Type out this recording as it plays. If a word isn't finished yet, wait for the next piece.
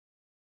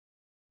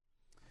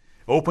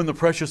Open the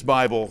precious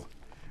Bible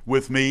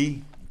with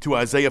me to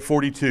Isaiah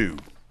 42.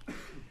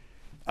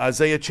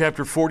 Isaiah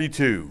chapter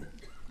 42,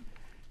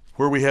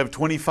 where we have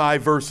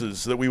 25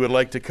 verses that we would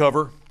like to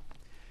cover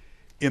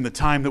in the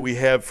time that we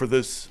have for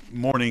this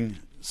morning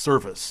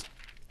service.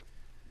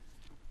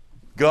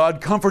 God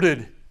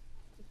comforted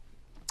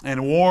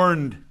and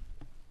warned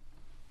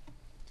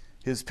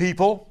his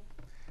people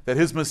that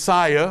his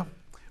Messiah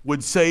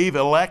would save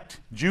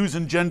elect Jews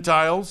and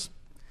Gentiles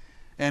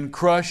and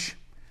crush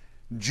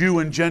Jew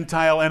and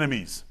Gentile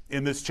enemies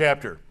in this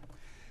chapter.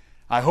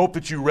 I hope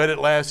that you read it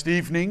last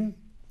evening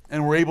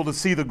and were able to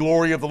see the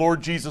glory of the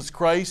Lord Jesus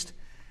Christ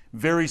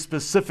very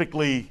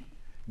specifically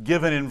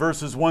given in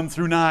verses 1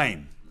 through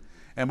 9.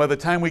 And by the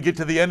time we get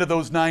to the end of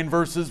those 9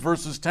 verses,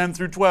 verses 10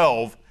 through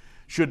 12,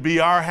 should be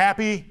our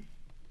happy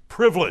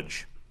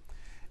privilege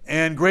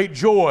and great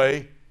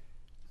joy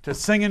to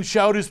sing and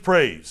shout his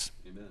praise.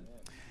 Amen.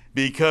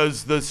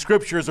 Because the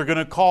scriptures are going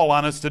to call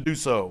on us to do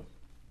so.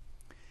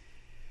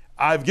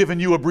 I've given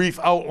you a brief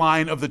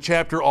outline of the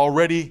chapter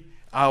already.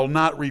 I'll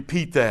not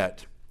repeat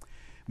that.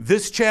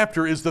 This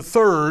chapter is the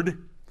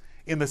third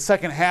in the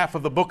second half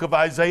of the book of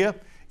Isaiah.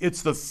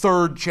 It's the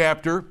third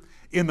chapter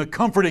in the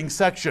comforting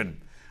section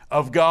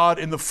of God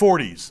in the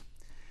 40s,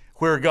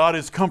 where God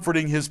is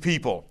comforting his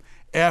people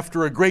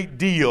after a great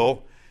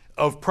deal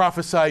of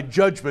prophesied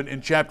judgment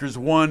in chapters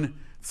 1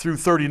 through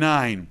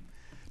 39.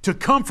 To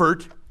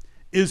comfort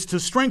is to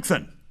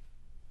strengthen.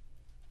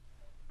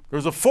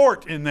 There's a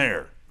fort in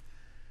there.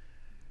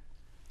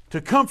 To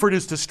comfort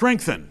is to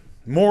strengthen,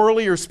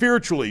 morally or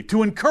spiritually,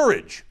 to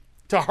encourage,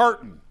 to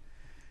hearten,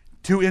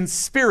 to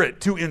inspirit,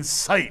 to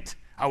incite.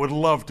 I would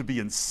love to be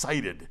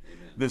incited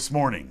this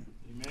morning.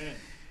 Amen.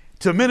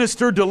 To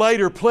minister, delight,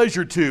 or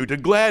pleasure to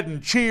gladden,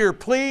 cheer,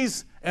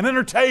 please, and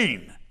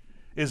entertain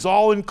is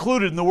all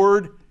included in the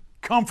word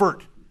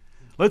comfort.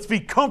 Let's be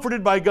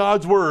comforted by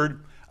God's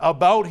word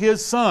about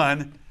his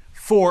Son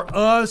for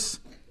us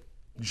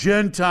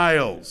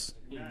Gentiles.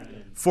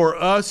 Amen. For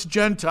us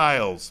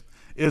Gentiles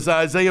is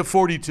Isaiah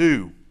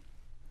 42.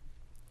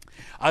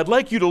 I'd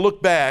like you to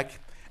look back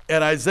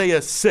at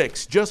Isaiah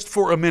 6 just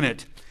for a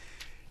minute.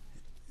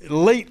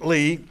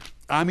 Lately,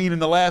 in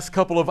the last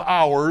couple of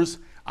hours,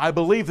 I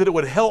believe that it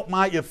would help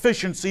my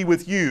efficiency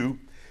with you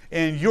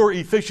and your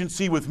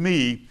efficiency with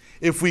me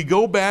if we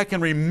go back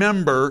and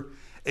remember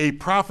a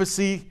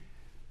prophecy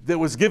that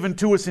was given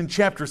to us in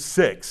chapter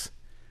 6.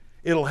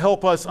 It'll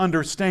help us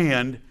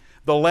understand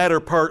the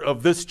latter part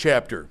of this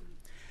chapter.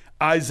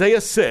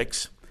 Isaiah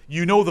 6,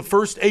 you know the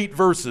first 8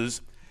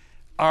 verses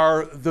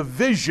are the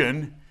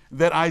vision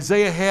that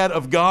Isaiah had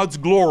of God's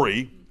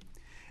glory.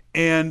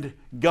 And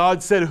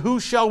God said, who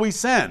shall we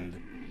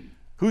send?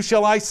 Who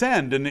shall I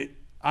send? And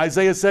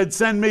Isaiah said,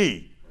 send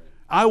me.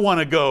 I want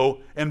to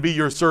go and be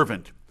your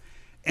servant.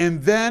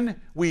 And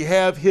then we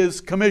have his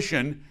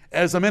commission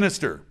as a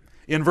minister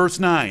in verse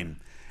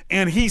 9.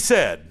 And he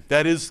said,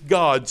 that is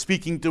God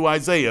speaking to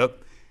Isaiah,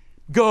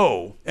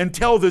 go and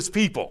tell this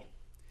people,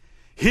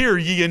 hear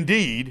ye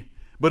indeed,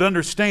 but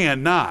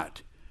understand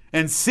not,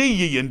 and see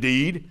ye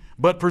indeed,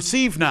 but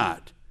perceive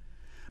not.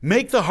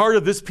 Make the heart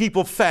of this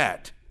people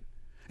fat,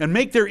 and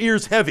make their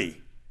ears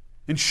heavy,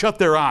 and shut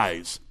their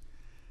eyes,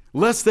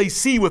 lest they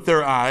see with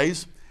their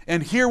eyes,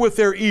 and hear with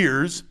their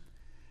ears,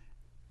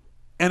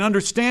 and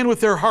understand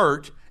with their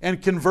heart,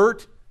 and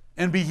convert,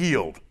 and be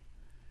healed.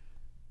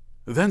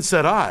 Then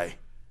said I,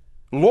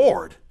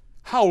 Lord,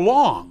 how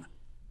long?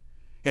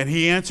 And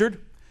he answered,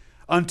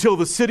 until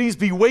the cities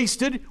be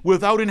wasted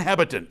without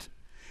inhabitant,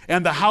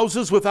 and the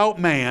houses without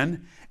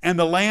man, and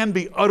the land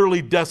be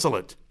utterly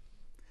desolate.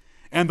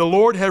 And the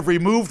Lord have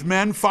removed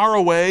men far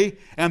away,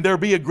 and there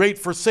be a great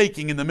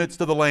forsaking in the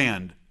midst of the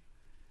land.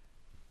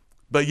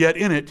 But yet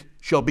in it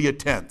shall be a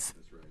tenth,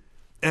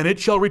 and it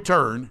shall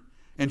return,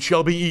 and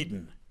shall be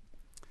eaten,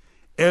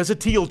 as a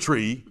teil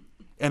tree,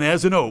 and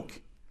as an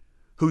oak,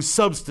 whose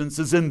substance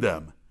is in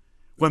them,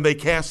 when they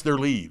cast their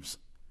leaves.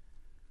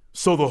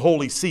 So the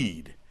holy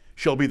seed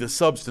shall be the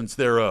substance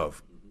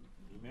thereof.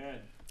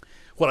 Amen.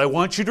 What I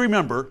want you to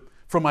remember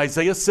from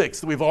Isaiah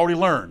 6 that we've already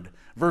learned,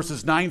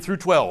 verses 9 through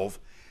 12,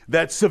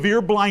 that severe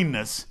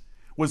blindness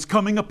was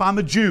coming upon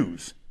the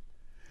Jews.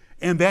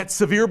 And that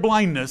severe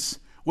blindness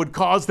would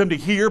cause them to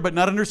hear but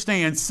not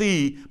understand,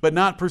 see but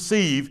not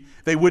perceive.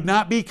 They would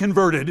not be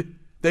converted.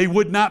 They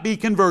would not be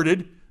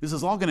converted. This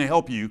is all going to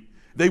help you.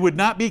 They would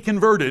not be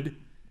converted.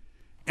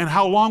 And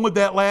how long would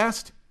that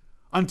last?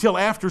 Until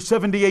after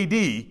 70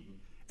 AD.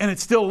 And it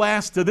still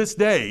lasts to this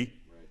day,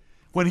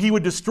 when he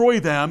would destroy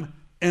them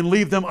and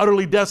leave them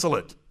utterly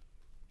desolate.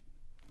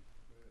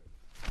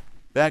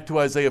 Back to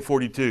Isaiah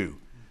 42.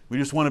 We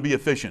just want to be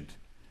efficient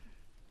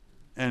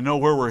and know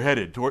where we're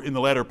headed in the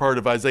latter part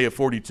of Isaiah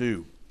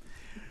 42.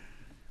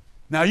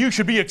 Now, you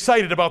should be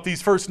excited about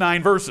these first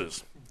 9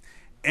 verses,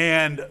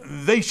 and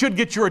they should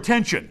get your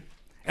attention,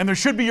 and there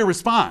should be a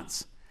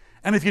response.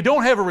 And if you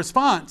don't have a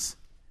response,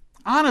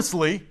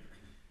 honestly,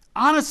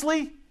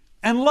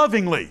 and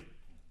lovingly,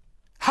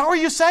 how are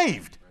you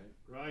saved?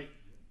 Right.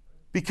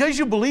 Because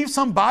you believe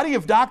some body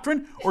of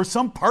doctrine or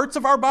some parts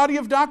of our body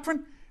of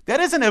doctrine? That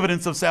isn't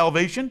evidence of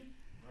salvation.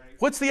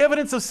 What's the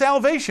evidence of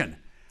salvation?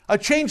 A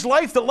changed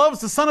life that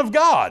loves the Son of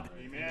God,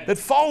 Amen. that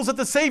falls at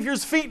the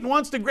Savior's feet and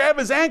wants to grab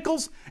his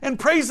ankles and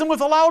praise him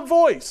with a loud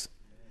voice.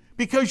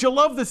 Because you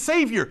love the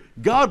Savior.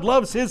 God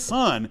loves his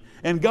Son,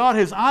 and God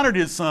has honored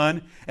his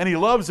Son, and he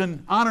loves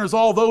and honors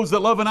all those that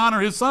love and honor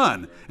his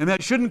Son. And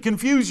that shouldn't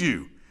confuse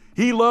you.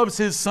 He loves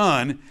his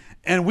Son,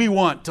 and we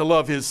want to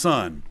love his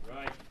Son.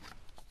 Right.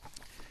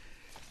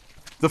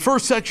 The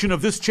first section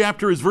of this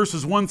chapter is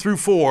verses 1 through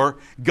 4.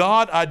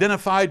 God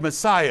identified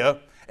Messiah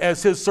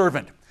as his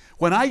servant.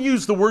 When I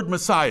use the word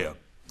Messiah,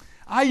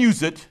 I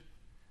use it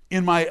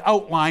in my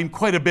outline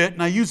quite a bit,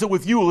 and I use it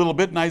with you a little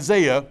bit in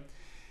Isaiah,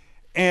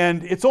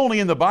 and it's only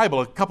in the Bible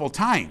a couple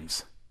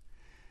times.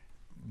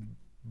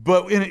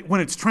 But when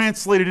it's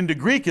translated into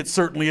Greek, it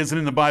certainly isn't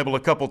in the Bible a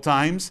couple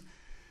times,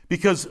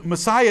 because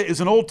Messiah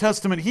is an Old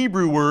Testament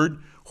Hebrew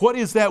word. What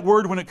is that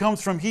word when it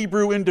comes from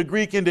Hebrew into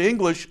Greek into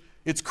English?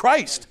 It's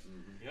Christ.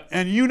 Yep.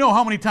 And you know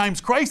how many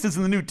times Christ is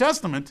in the New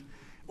Testament,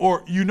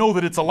 or you know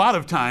that it's a lot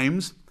of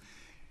times.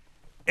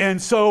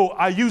 And so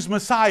I use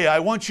Messiah. I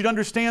want you to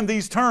understand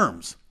these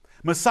terms.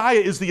 Messiah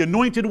is the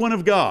anointed one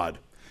of God,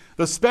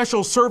 the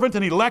special servant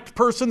and elect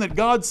person that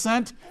God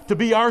sent to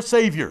be our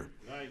Savior.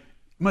 Right.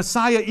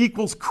 Messiah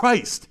equals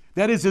Christ.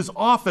 That is his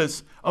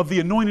office of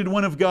the anointed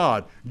one of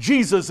God.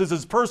 Jesus is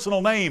his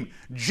personal name,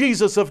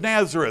 Jesus of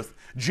Nazareth.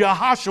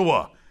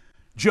 Jehoshua,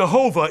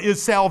 Jehovah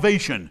is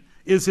salvation,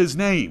 is his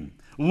name.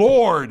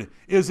 Lord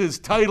is his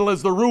title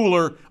as the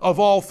ruler of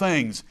all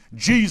things.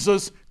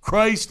 Jesus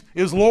Christ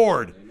is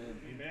Lord.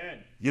 Amen.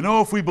 You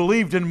know, if we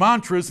believed in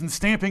mantras and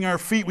stamping our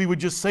feet, we would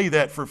just say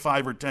that for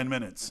 5 or 10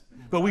 minutes.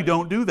 But we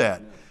don't do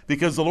that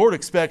because the Lord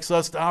expects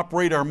us to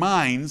operate our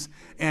minds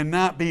and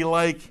not be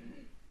like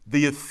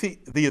the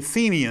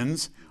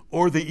Athenians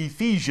or the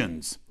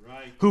Ephesians,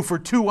 Right. who for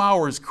 2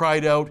 hours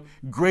cried out,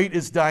 "Great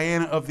is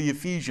Diana of the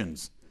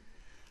Ephesians."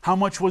 How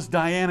much was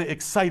Diana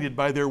excited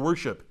by their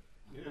worship?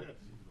 Yes.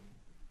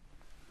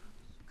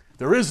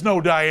 There is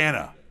no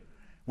Diana.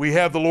 We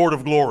have the Lord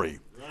of glory.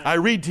 Right. I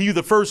read to you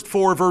the first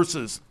 4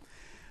 verses.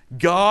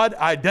 God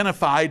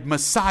identified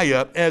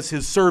Messiah as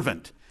his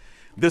servant.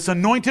 This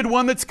anointed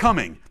one that's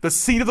coming, the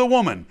seed of the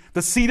woman,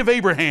 the seed of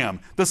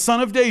Abraham, the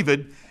son of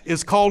David,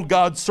 is called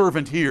God's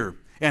servant here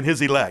and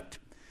his elect.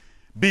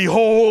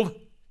 Behold,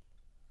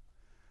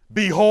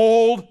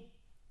 behold,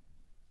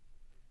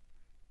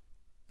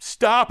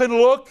 stop and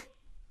look.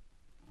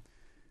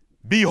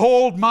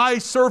 Behold my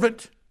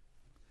servant,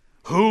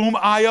 whom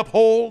I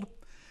uphold,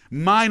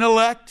 mine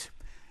elect,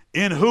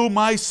 in whom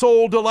my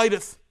soul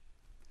delighteth.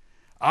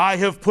 I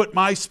have put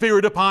my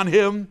spirit upon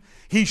him.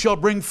 He shall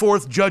bring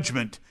forth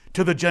judgment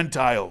to the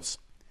Gentiles.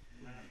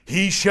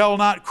 He shall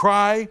not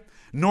cry,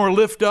 nor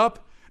lift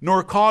up,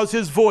 nor cause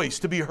his voice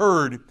to be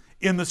heard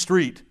in the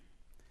street.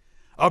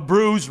 A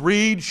bruised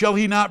reed shall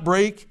he not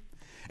break,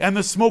 and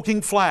the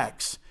smoking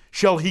flax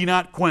shall he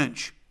not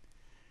quench.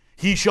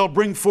 He shall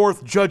bring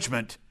forth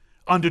judgment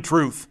unto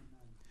truth.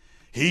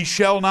 He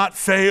shall not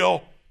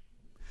fail,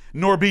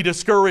 nor be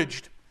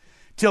discouraged,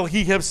 till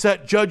he have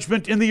set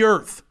judgment in the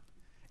earth,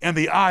 and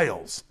the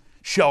isles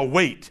shall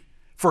wait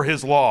for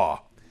his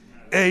law.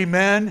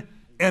 Amen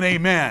and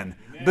amen.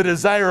 The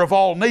desire of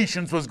all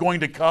nations was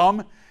going to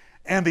come,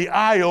 and the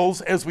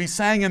isles, as we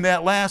sang in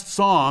that last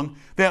song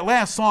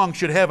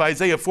should have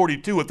Isaiah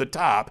 42 at the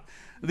top.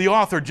 The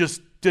author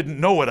just didn't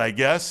know it, I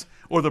guess,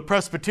 or the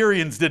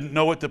Presbyterians didn't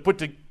know it to put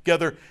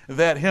together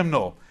that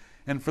hymnal.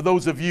 And for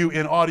those of you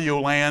in audio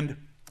land,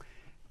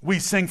 we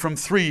sing from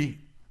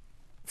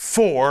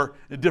 4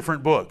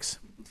 different books,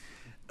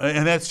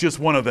 and that's just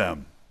one of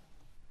them.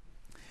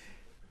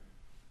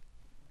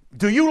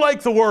 Do you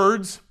like the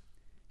words,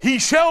 "He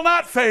shall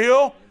not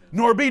fail,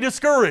 nor be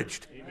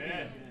discouraged"?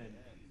 Amen.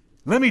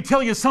 Let me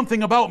tell you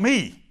something about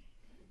me.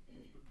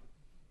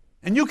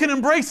 And you can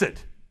embrace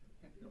it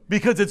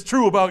because it's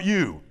true about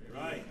you.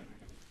 Right.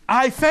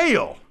 I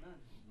fail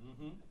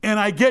and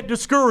I get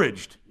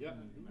discouraged. Yep.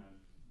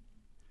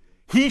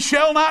 He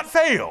shall not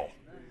fail,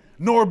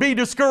 nor be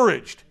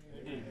discouraged.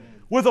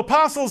 With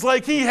apostles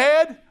like he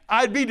had,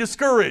 I'd be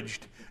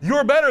discouraged.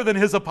 You're better than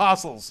his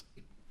apostles.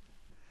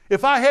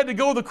 If I had to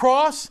go the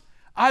cross,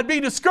 I'd be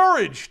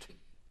discouraged.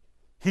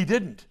 He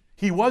didn't.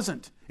 He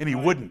wasn't. And he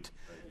wouldn't.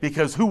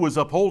 Because who was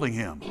upholding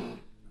him?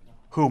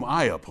 Whom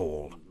I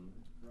uphold.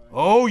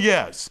 Oh,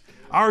 yes.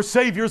 Our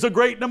Savior is a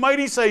great and a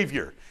mighty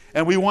Savior.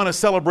 And we want to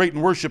celebrate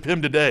and worship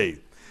him today.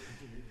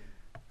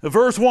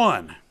 Verse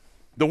 1.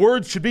 The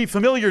words should be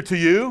familiar to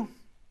you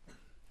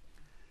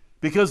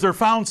because they're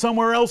found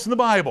somewhere else in the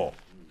Bible.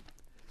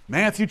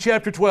 Matthew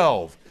chapter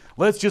 12.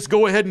 Let's just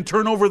go ahead and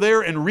turn over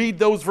there and read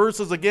those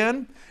verses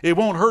again. It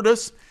won't hurt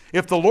us.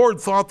 If the Lord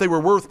thought they were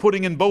worth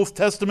putting in both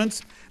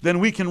testaments, then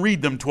we can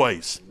read them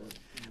twice.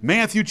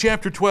 Matthew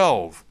chapter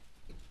 12.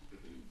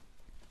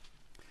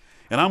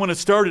 And I'm going to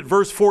start at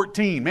verse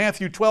 14.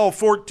 Matthew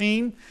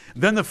 12:14.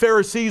 Then the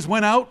Pharisees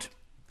went out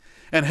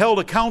and held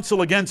a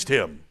council against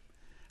him,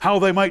 how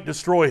they might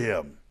destroy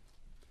him.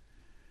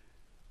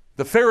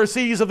 The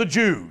Pharisees of the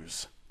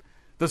Jews,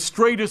 the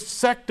straightest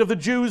sect of the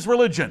Jews'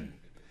 religion,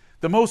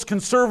 the most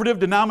conservative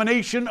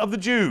denomination of the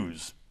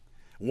Jews,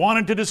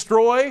 wanted to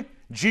destroy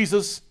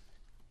Jesus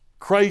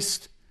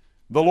Christ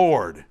the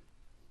Lord.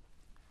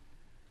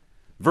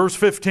 Verse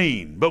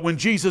 15, but when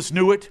Jesus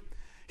knew it,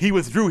 he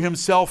withdrew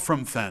himself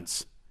from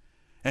thence,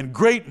 and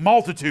great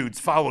multitudes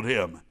followed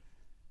him.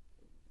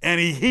 And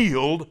he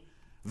healed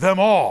them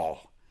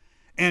all,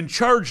 and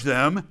charged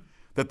them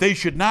that they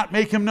should not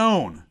make him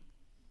known.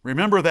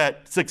 Remember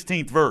that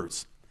 16th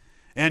verse.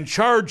 And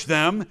charged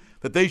them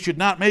that they should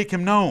not make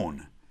him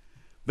known,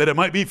 that it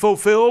might be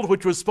fulfilled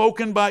which was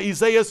spoken by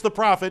Isaiah the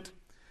prophet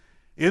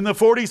in the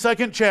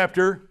 42nd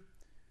chapter,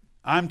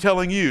 I'm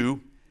telling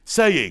you,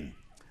 saying,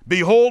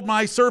 behold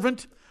my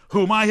servant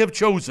whom I have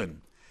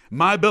chosen,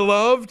 my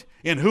beloved,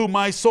 in whom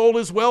my soul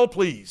is well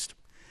pleased.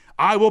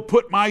 I will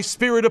put my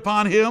spirit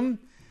upon him,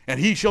 and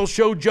he shall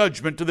show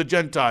judgment to the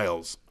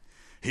Gentiles.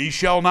 He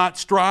shall not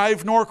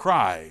strive nor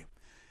cry,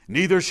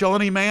 neither shall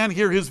any man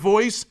hear his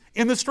voice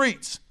in the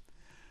streets.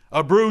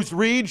 A bruised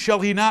reed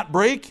shall he not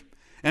break,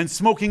 and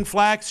smoking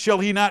flax shall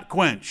he not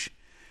quench,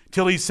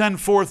 till he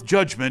send forth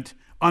judgment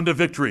unto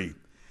victory.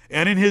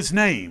 And in his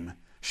name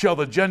shall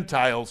the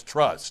Gentiles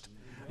trust.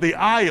 The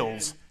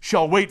isles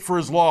shall wait for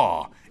his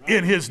law.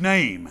 In his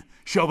name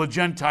shall the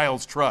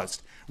Gentiles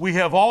trust. We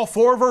have all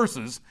 4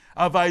 verses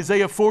of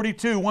Isaiah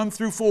 42, 1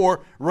 through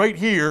 4, right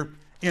here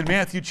in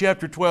Matthew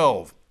chapter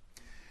 12.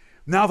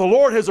 Now the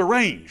Lord has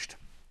arranged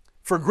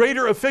for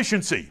greater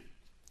efficiency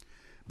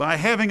by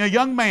having a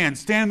young man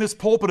stand in this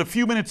pulpit a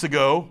few minutes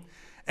ago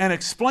and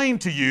explain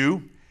to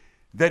you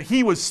that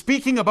he was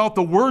speaking about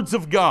the words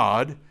of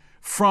God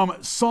from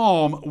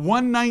Psalm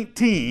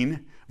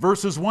 119,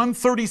 verses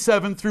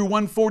 137 through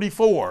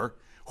 144,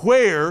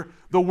 where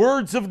the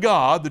words of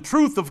God, the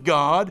truth of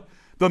God,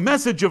 the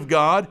message of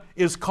God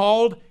is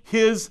called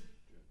his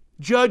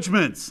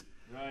judgments.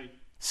 Right.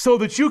 So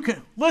that you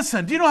can,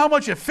 listen, do you know how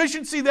much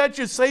efficiency that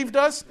just saved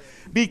us?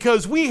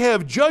 Because we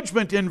have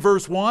judgment in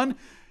verse 1,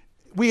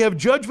 we have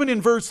judgment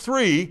in verse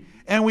 3,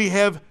 and we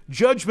have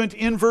judgment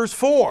in verse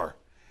 4.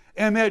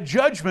 And that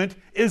judgment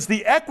is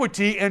the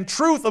equity and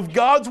truth of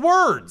God's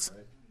words.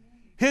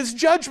 His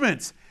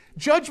judgments.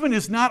 Judgment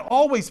is not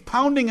always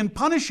pounding and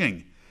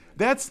punishing.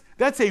 That's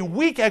a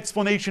weak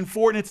explanation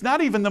for it, and it's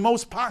not even the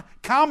most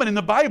common in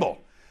the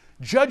Bible.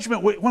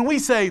 Judgment, when we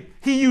say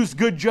he used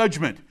good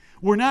judgment,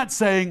 we're not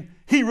saying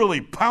he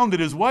really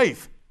pounded his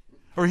wife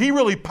or he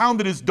really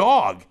pounded his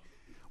dog.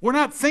 We're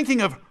not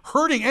thinking of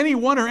hurting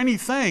anyone or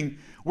anything.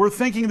 We're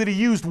thinking that he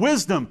used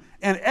wisdom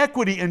and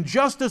equity and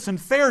justice and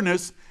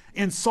fairness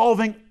in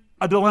solving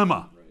a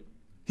dilemma.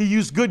 He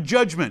used good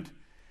judgment.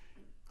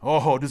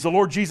 Oh, does the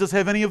Lord Jesus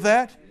have any of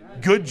that?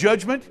 Good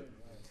judgment?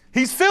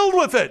 He's filled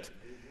with it.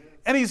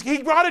 And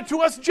he brought it to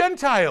us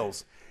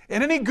Gentiles.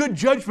 And any good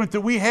judgment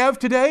that we have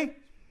today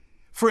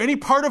for any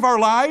part of our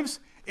lives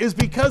is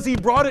because he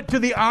brought it to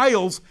the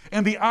isles,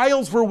 and the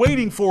isles were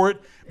waiting for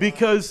it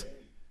because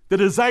the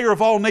desire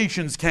of all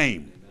nations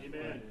came.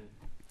 Amen.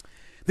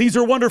 These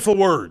are wonderful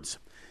words.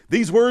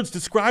 These words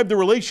describe the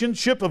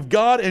relationship of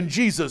God and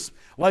Jesus,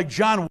 like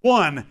John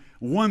 1,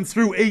 1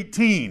 through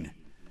 18.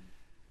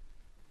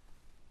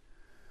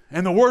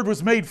 And the Word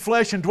was made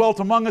flesh and dwelt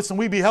among us, and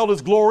we beheld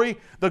his glory.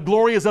 The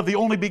glory is of the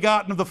only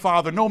begotten of the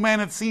Father. No man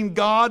hath seen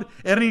God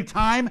at any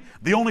time.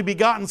 The only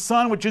begotten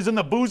Son, which is in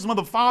the bosom of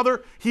the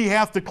Father, he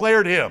hath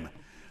declared him.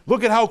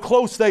 Look at how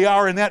close they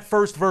are in that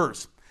first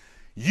verse.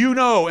 You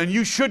know, and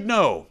you should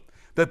know,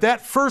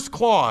 that first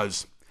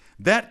clause,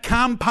 that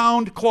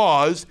compound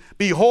clause,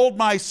 behold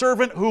my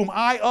servant whom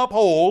I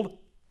uphold,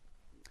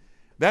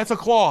 that's a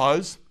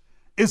clause,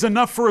 is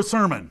enough for a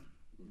sermon.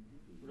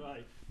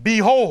 Right.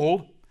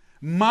 Behold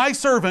my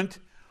servant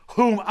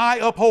whom I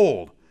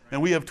uphold.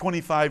 And we have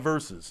 25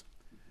 verses.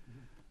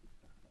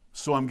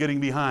 So I'm getting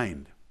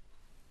behind.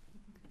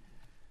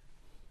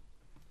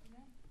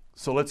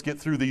 So let's get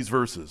through these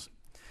verses.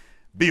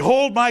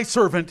 Behold my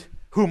servant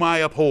whom I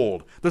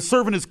uphold. The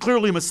servant is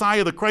clearly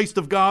Messiah, the Christ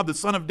of God, the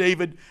Son of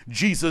David,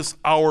 Jesus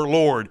our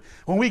Lord.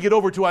 When we get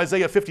over to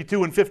Isaiah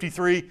 52 and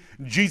 53,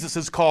 Jesus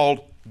is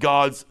called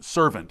God's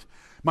servant.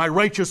 My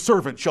righteous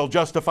servant shall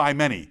justify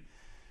many.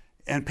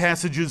 And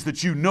passages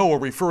that you know are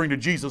referring to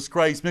Jesus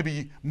Christ,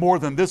 maybe more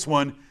than this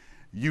one,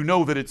 you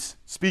know that it's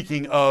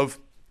speaking of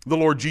the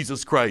Lord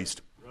Jesus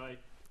Christ. Right.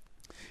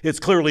 It's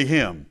clearly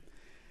him.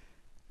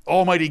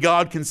 Almighty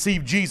God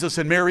conceived Jesus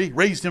and Mary,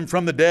 raised him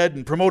from the dead,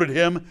 and promoted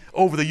him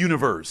over the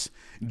universe.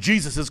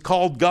 Jesus is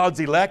called God's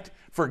elect,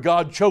 for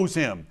God chose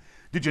him.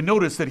 Did you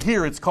notice that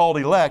here it's called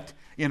elect?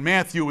 In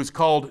Matthew it's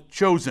called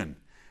chosen.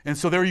 And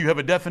so there you have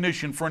a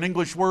definition for an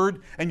English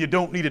word, and you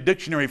don't need a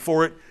dictionary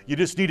for it. You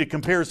just need to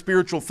compare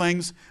spiritual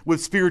things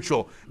with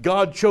spiritual.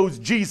 God chose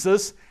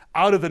Jesus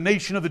out of the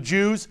nation of the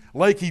Jews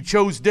like he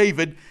chose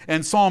David,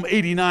 and Psalm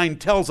 89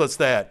 tells us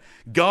that.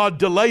 God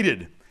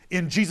delighted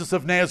in Jesus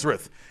of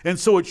Nazareth. And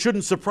so it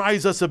shouldn't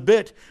surprise us a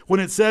bit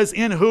when it says,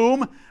 in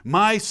whom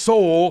my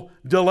soul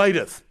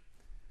delighteth.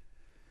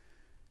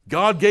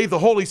 God gave the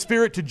Holy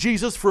Spirit to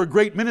Jesus for a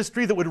great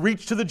ministry that would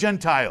reach to the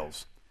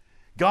Gentiles.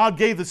 God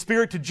gave the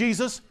Spirit to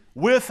Jesus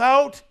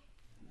without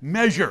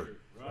measure.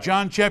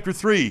 John chapter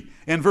 3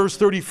 and verse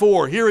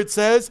 34. Here it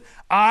says,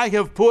 I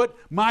have put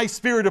my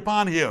Spirit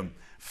upon him.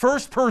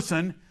 First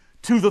person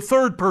to the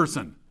third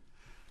person.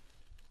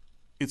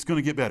 It's going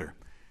to get better.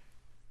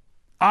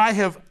 I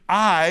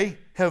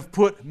have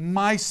put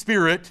my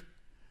Spirit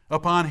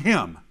upon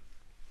him.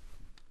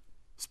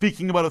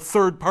 Speaking about a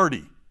third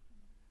party.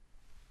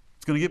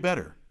 It's going to get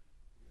better.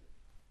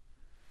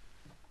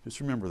 Just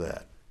remember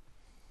that.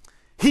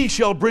 He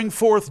shall bring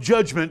forth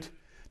judgment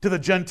to the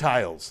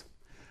Gentiles.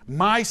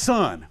 My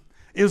Son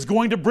is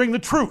going to bring the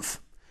truth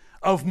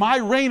of my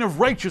reign of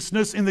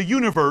righteousness in the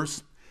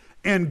universe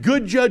and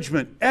good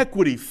judgment,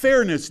 equity,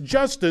 fairness,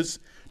 justice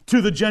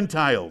to the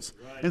Gentiles.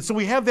 Right. And so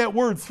we have that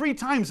word 3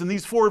 times in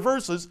these 4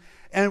 verses,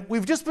 and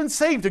we've just been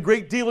saved a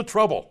great deal of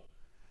trouble.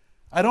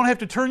 I don't have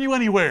to turn you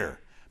anywhere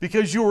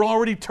because you were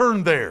already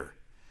turned there.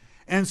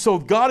 And so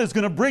God is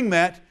going to bring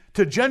that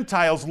to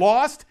Gentiles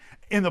lost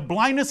in the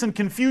blindness and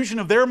confusion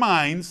of their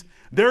minds.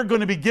 They're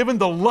going to be given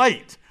the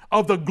light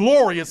of the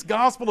glorious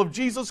gospel of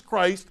Jesus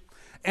Christ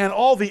and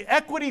all the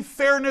equity,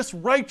 fairness,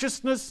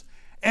 righteousness,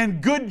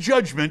 and good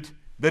judgment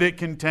that it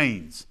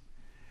contains.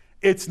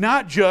 It's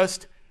not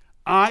just,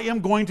 I am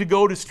going to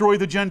go destroy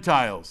the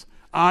Gentiles.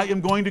 I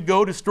am going to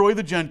go destroy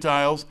the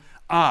Gentiles.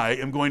 I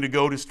am going to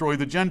go destroy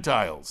the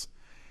Gentiles.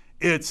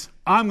 It's,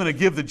 I'm going to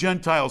give the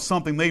Gentiles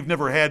something they've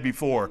never had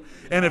before.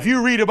 And if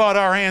you read about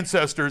our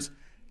ancestors,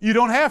 you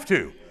don't have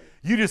to.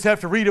 You just have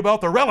to read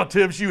about the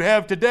relatives you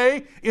have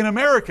today in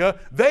America.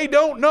 They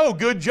don't know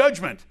good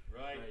judgment.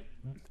 Right.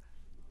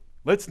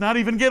 Let's not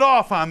even get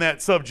off on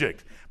that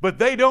subject. But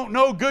they don't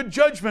know good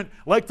judgment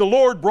like the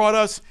Lord brought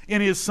us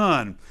in His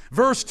Son.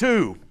 Verse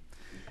 2,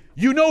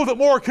 you know that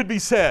more could be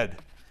said.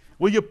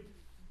 Will you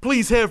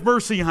please have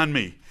mercy on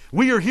me?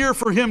 We are here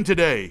for Him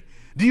today.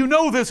 Do you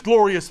know this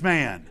glorious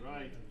man?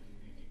 Right.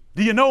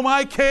 Do you know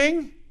my King?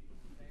 Amen.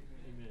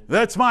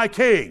 That's my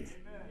King.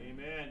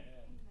 Amen.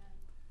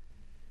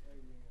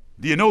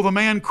 Do you know the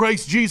man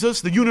Christ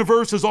Jesus? The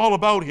universe is all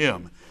about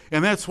Him.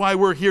 And that's why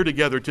we're here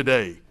together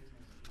today.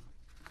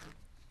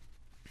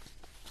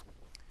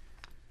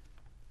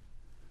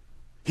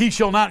 He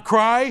shall not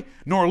cry,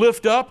 nor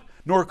lift up,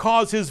 nor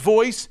cause his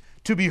voice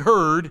to be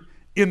heard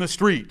in the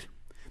street.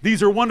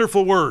 These are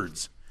wonderful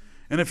words.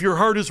 And if your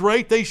heart is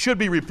right, they should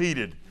be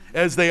repeated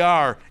as they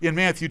are in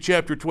Matthew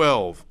chapter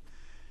 12.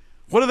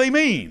 What do they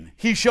mean?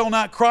 He shall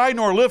not cry,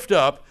 nor lift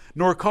up,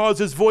 nor cause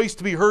his voice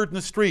to be heard in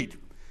the street.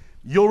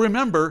 You'll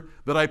remember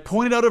that I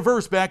pointed out a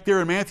verse back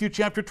there in Matthew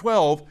chapter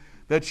 12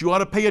 that you ought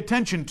to pay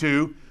attention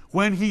to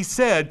when He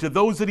said to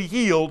those that He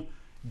healed,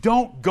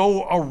 don't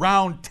go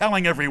around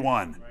telling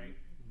everyone.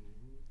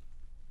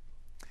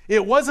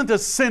 It wasn't a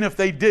sin if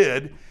they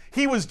did.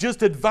 He was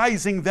just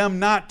advising them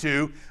not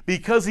to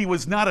because He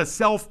was not a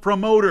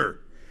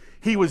self-promoter.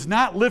 He was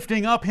not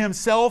lifting up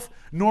Himself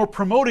nor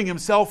promoting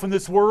Himself in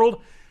this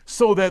world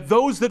so that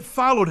those that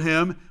followed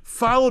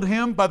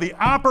Him by the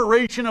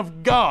operation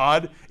of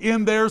God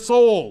in their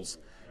souls.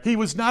 He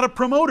was not a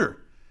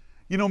promoter.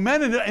 You know,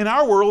 men in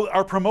our world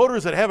are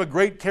promoters that have a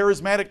great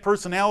charismatic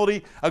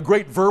personality, a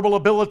great verbal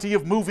ability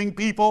of moving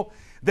people.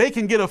 They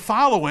can get a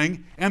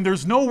following, and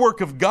there's no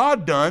work of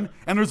God done,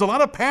 and there's a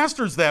lot of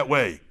pastors that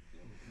way.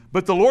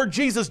 But the Lord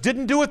Jesus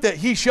didn't do it that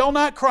He shall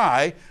not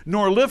cry,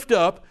 nor lift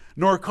up,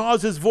 nor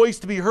cause His voice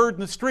to be heard in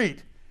the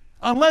street,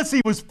 unless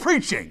He was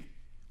preaching,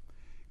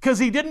 because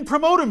He didn't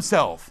promote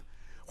Himself.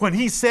 When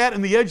He sat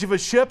in the edge of a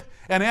ship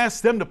and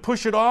asked them to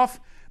push it off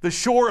the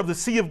shore of the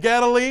Sea of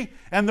Galilee,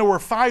 and there were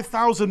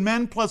 5,000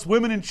 men plus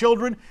women and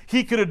children,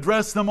 He could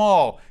address them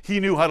all.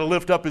 He knew how to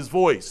lift up His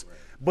voice,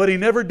 but He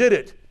never did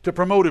it to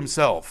promote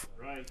Himself.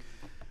 Right.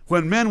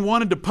 When men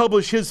wanted to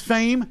publish His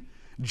fame,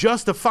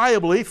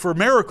 justifiably for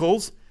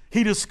miracles,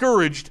 He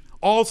discouraged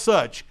all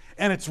such.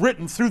 And it's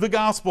written through the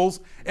Gospels,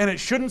 and it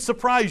shouldn't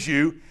surprise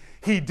you,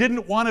 He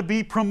didn't want to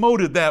be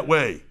promoted that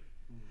way.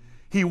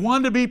 He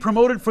wanted to be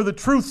promoted for the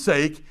truth's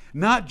sake,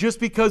 not just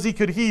because He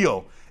could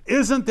heal.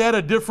 Isn't that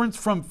a difference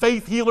from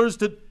faith healers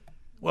to...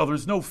 Well,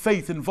 there's no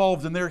faith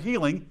involved in their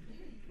healing,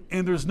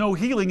 and there's no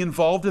healing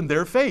involved in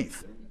their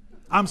faith.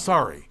 I'm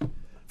sorry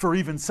for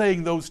even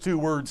saying those 2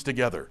 words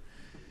together.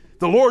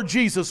 The Lord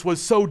Jesus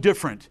was so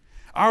different.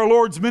 Our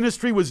Lord's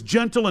ministry was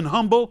gentle and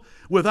humble,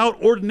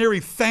 without ordinary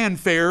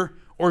fanfare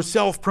or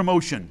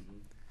self-promotion.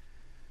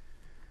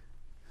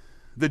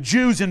 The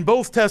Jews in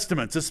both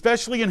Testaments,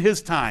 especially in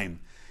His time,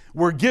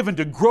 were given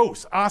to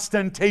gross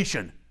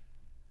ostentation.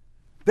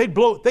 They'd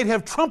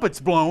have trumpets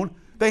blown.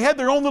 They had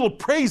their own little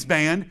praise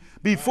band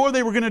before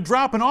they were going to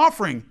drop an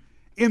offering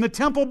in the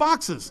temple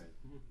boxes.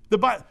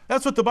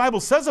 That's what the Bible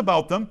says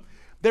about them.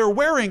 They're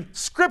wearing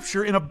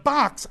Scripture in a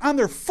box on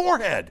their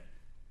forehead.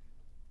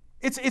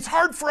 It's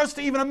hard for us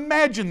to even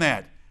imagine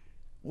that.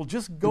 Well,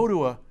 just go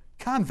to a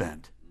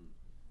convent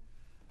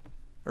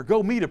or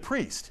go meet a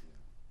priest.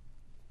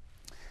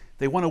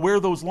 They want to wear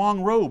those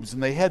long robes,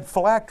 and they had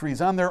phylacteries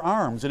on their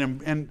arms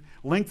and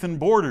lengthened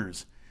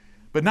borders.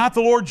 But not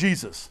the Lord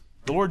Jesus.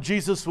 The Lord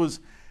Jesus was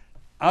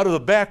out of the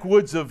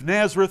backwoods of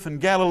Nazareth and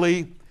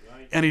Galilee,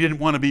 and He didn't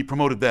want to be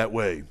promoted that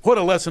way. What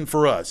a lesson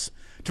for us.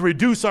 To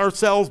reduce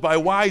ourselves by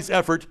wise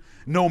effort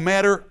no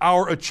matter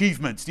our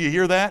achievements. Do you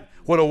hear that?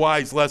 What a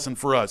wise lesson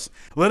for us.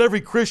 Let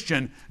every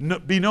Christian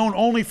be known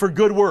only for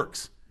good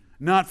works,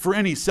 not for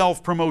any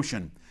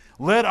self-promotion.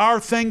 Let our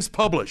things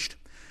published,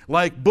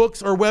 like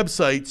books or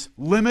websites,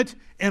 limit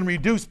and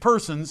reduce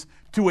persons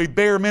to a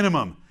bare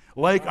minimum,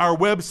 like our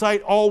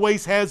website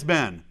always has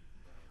been.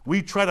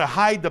 We try to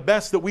hide the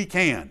best that we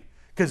can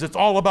because it's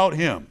all about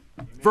Him.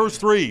 Amen. Verse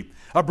 3,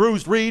 a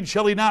bruised reed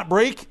shall He not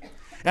break,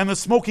 and the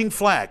smoking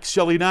flax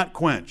shall He not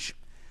quench.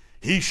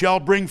 He shall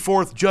bring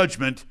forth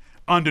judgment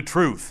unto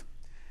truth.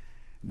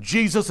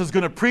 Jesus is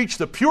going to preach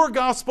the pure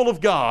gospel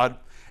of God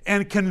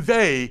and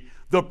convey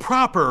the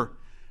proper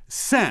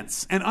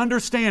sense and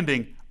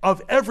understanding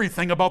of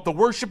everything about the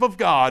worship of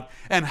God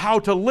and how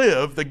to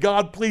live the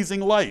God-pleasing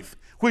life,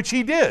 which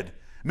He did.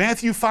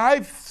 Matthew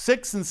 5,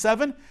 6, and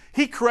 7,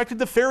 He corrected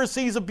the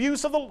Pharisees'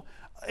 abuse of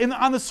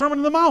on the Sermon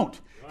on the Mount.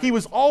 Right. He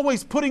was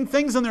always putting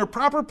things in their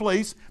proper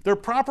place, their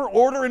proper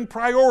order and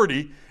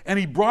priority, and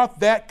He brought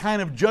that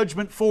kind of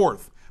judgment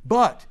forth.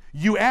 But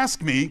you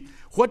ask me,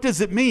 what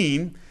does it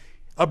mean,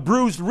 a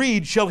bruised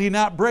reed shall He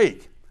not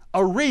break?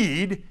 A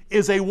reed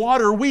is a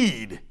water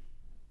weed.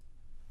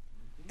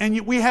 And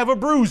we have a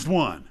bruised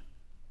one,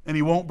 and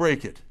He won't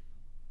break it.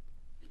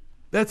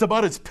 That's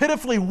about as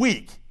pitifully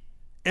weak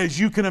as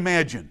you can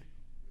imagine.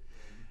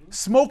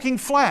 Smoking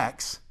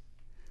flax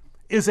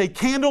is a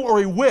candle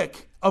or a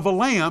wick of a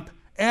lamp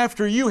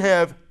after you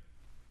have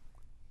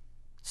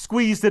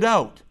squeezed it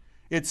out.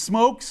 It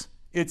smokes,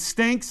 it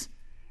stinks,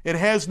 it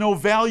has no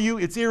value,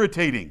 it's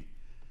irritating.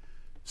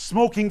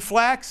 Smoking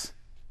flax,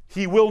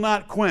 He will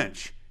not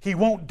quench. He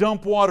won't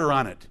dump water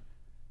on it.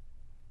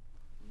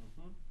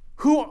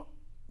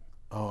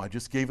 I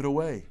just gave it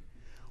away.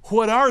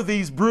 What are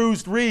these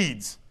bruised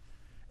reeds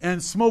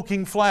and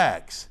smoking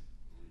flax?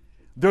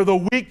 They're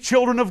the weak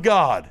children of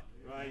God.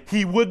 Right.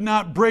 He would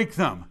not break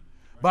them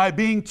by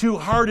being too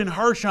hard and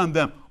harsh on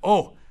them.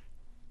 Oh,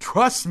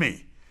 trust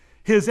me.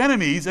 His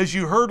enemies, as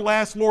you heard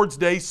last Lord's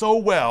Day so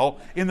well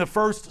in the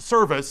first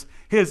service,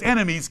 His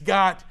enemies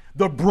got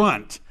the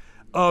brunt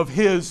of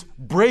His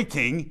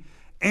breaking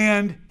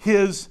and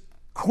His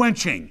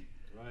quenching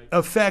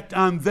effect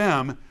on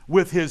them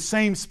with His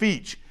same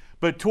speech.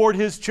 But toward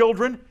His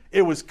children,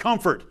 it was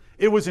comfort,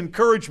 it was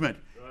encouragement,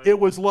 it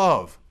was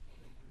love.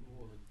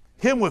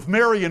 Him with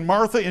Mary and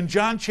Martha in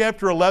John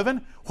chapter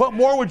 11, what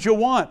more would you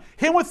want?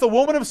 Him with the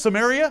woman of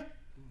Samaria?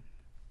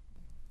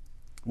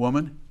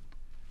 Woman,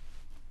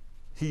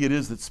 He it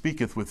is that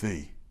speaketh with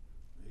thee.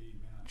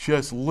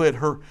 Just let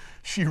her,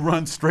 she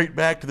runs straight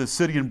back to the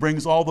city and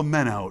brings all the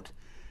men out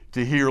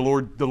to hear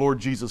the Lord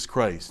Jesus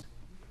Christ.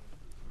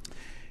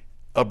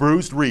 A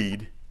bruised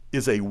reed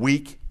is a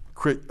weak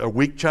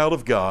child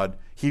of God.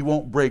 He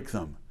won't break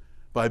them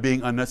by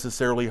being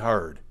unnecessarily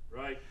hard.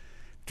 Right.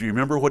 Do you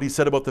remember what He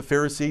said about the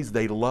Pharisees?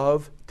 They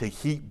love to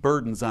heap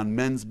burdens on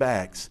men's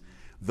backs,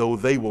 though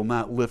they will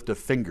not lift a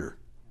finger.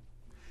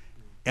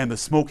 And the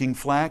smoking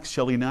flax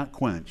shall He not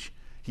quench.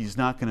 He's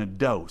not going to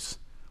douse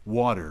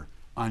water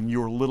on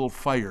your little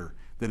fire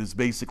that has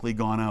basically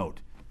gone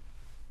out.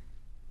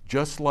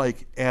 Just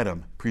like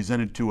Adam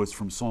presented to us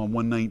from Psalm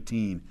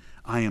 119,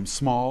 I am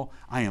small,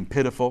 I am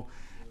pitiful,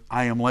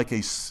 I am like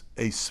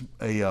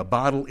a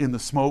bottle in the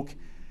smoke,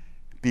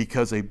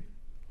 because a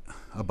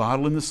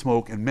bottle in the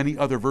smoke, and many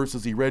other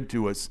verses he read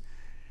to us,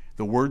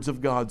 the words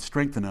of God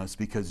strengthen us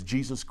because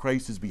Jesus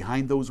Christ is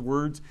behind those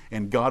words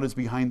and God is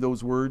behind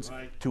those words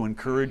to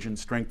encourage and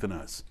strengthen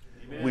us.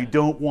 Amen. We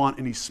don't want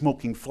any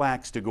smoking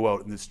flax to go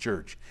out in this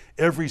church.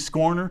 Every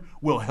scorner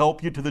will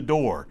help you to the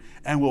door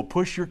and will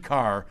push your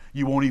car.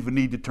 You won't even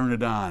need to turn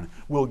it on.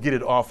 We'll get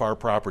it off our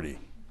property.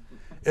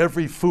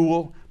 Every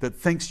fool that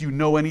thinks you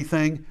know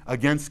anything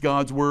against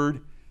God's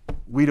word,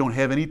 we don't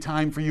have any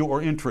time for you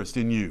or interest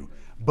in you.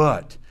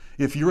 But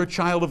if you're a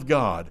child of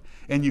God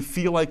and you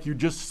feel like you're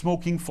just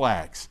smoking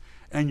flax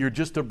and you're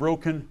just a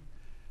bruised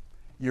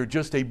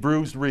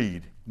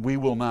reed, we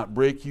will not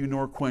break you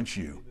nor quench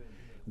you.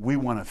 We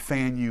want to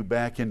fan you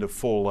back into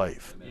full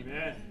life.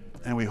 Amen.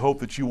 And we hope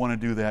that you want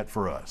to do that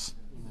for us.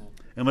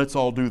 And let's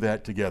all do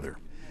that together.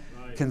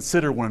 Right.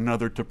 Consider one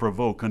another to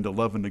provoke unto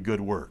love and to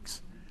good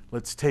works.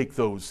 Let's take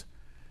those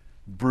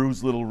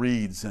bruised little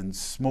reeds and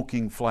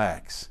smoking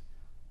flax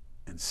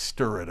and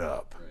stir it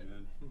up.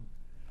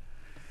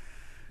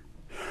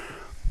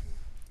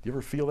 You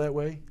ever feel that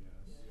way?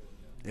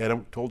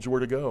 Adam told you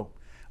where to go.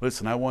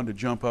 Listen, I wanted to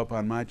jump up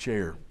on my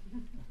chair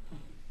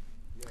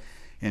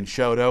and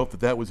shout out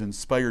that was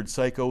inspired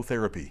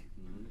psychotherapy.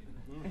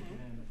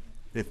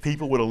 If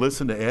people would have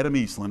listened to Adam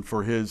Eastland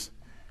for his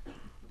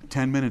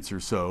 10 minutes or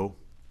so,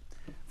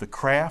 the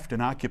craft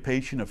and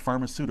occupation of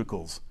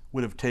pharmaceuticals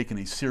would have taken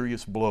a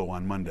serious blow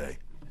on Monday.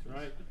 That's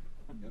right.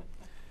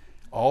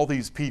 All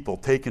these people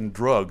taking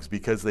drugs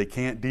because they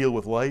can't deal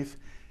with life,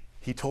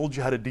 he told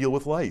you how to deal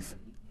with life.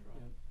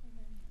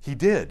 He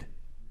did.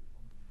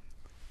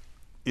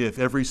 If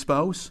every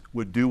spouse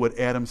would do what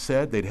Adam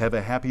said, they'd have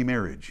a happy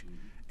marriage.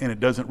 And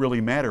it doesn't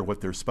really matter what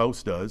their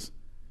spouse does.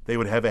 They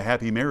would have a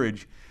happy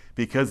marriage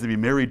because they'd be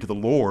married to the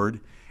Lord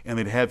and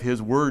they'd have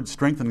His word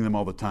strengthening them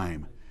all the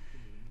time.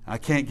 I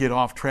can't get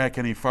off track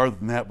any farther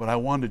than that, but I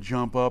wanted to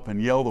jump up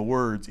and yell the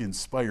words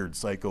inspired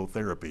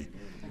psychotherapy.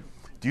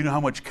 Do you know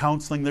how much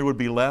counseling there would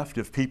be left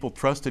if people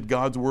trusted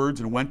God's words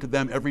and went to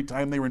them every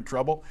time they were in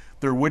trouble?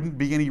 There wouldn't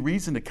be any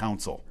reason to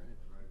counsel,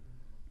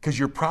 because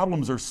your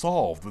problems are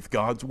solved with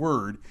God's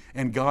word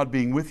and God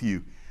being with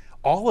you.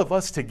 All of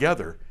us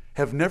together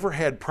have never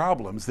had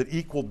problems that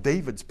equaled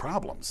David's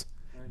problems.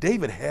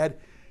 David had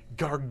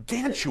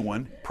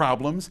gargantuan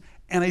problems,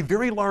 and a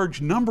very large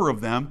number of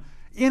them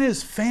in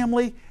his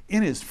family,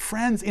 in his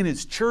friends, in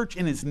his church,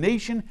 in his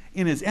nation,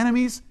 in his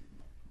enemies.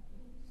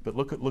 But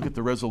look at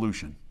the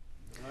resolution.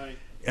 Right.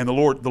 And the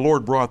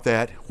Lord brought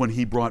that when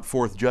he brought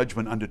forth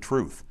judgment unto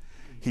truth.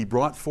 He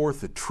brought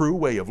forth the true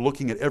way of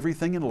looking at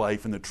everything in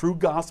life and the true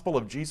gospel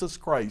of Jesus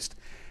Christ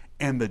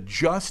and the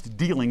just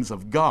dealings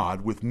of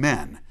God with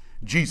men.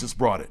 Jesus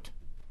brought it.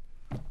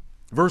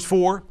 Verse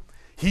 4,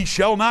 he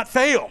shall not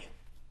fail,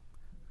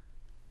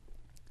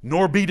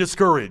 nor be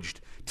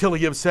discouraged, till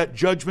he have set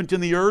judgment in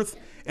the earth,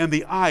 and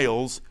the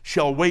isles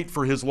shall wait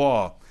for his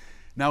law.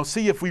 Now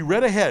see, if we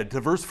read ahead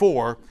to verse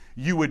 4,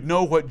 you would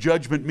know what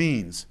judgment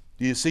means.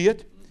 Do you see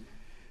it?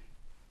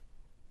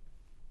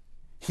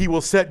 He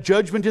will set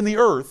judgment in the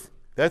earth,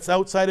 that's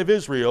outside of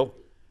Israel,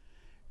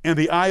 and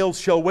the isles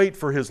shall wait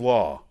for his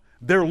law.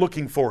 They're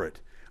looking for it.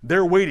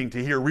 They're waiting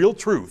to hear real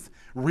truth,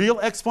 real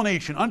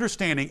explanation,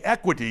 understanding,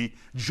 equity,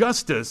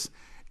 justice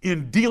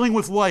in dealing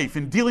with life,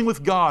 in dealing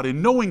with God,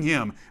 in knowing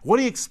him, what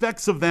he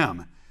expects of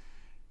them.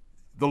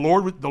 The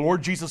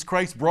Lord Jesus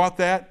Christ brought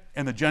that,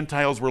 and the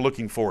Gentiles were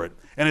looking for it.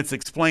 And it's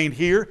explained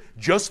here,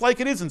 just like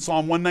it is in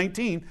Psalm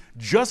 119,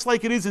 just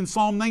like it is in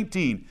Psalm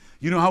 19.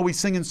 You know how we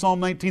sing in Psalm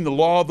 19, the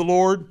law of the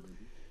Lord,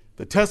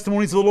 the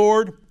testimonies of the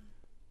Lord,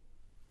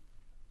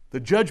 the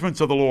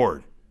judgments of the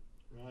Lord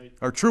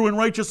are true and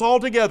righteous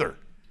altogether.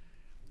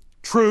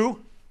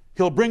 True,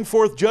 he'll bring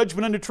forth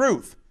judgment unto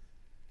truth.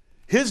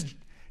 His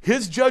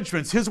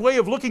judgments, his way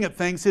of looking at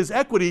things, his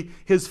equity,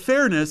 his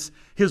fairness,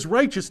 his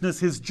righteousness,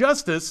 his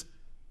justice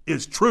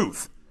is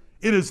truth.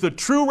 It is the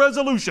true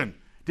resolution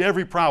to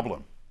every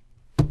problem.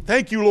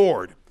 Thank you,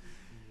 Lord.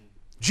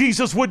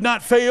 Jesus would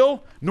not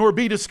fail nor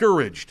be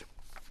discouraged.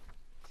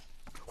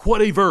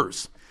 What a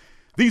verse.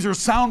 These are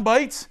sound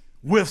bites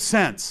with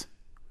sense.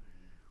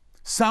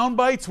 Sound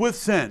bites with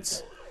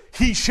sense.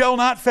 He shall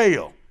not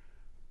fail.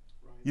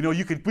 You know,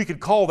 we could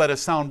call that a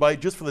sound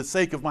bite just for the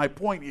sake of my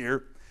point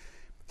here.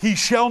 He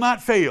shall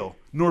not fail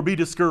nor be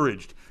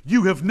discouraged.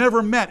 You have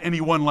never met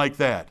anyone like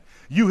that.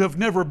 You have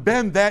never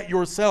been that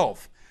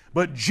yourself.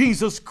 But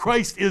Jesus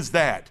Christ is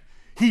that.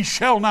 He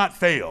shall not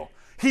fail.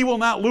 He will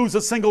not lose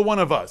a single one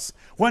of us.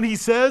 When he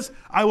says,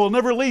 I will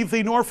never leave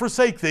thee nor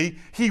forsake thee,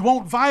 he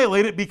won't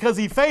violate it because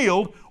he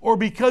failed or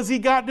because he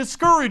got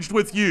discouraged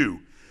with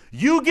you.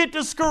 You get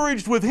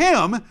discouraged with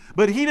him,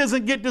 but he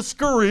doesn't get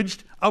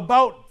discouraged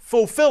about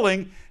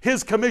fulfilling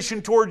his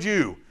commission toward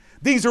you.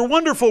 These are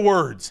wonderful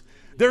words.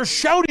 They're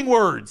shouting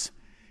words.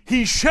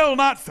 He shall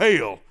not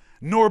fail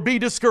nor be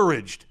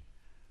discouraged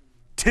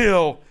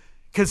till,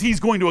 because he's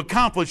going to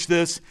accomplish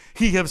this,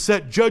 he have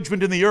set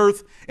judgment in the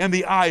earth, and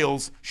the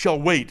isles shall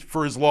wait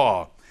for his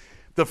law.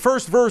 The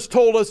first verse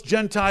told us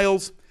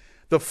Gentiles.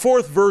 The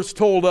fourth verse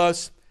told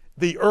us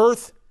the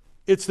earth,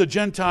 it's the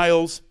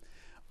Gentiles.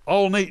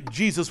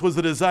 Jesus was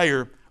the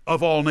desire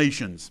of all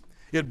nations.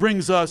 It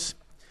brings us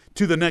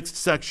to the next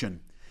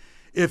section.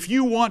 If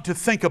you want to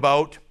think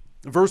about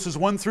verses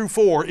 1 through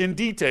 4 in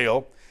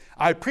detail,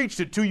 I preached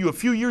it to you a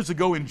few years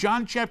ago in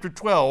John chapter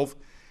 12,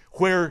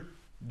 where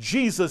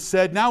Jesus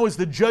said, now is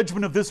the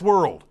judgment of this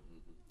world.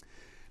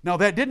 Now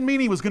that didn't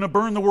mean he was going to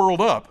burn the world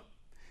up.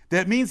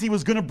 That means he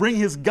was going to bring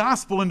his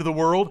gospel into the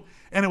world,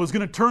 and it was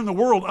going to turn the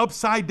world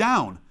upside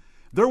down.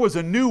 There was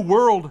a new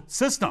world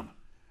system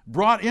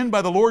brought in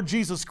by the Lord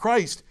Jesus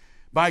Christ,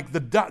 by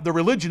the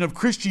religion of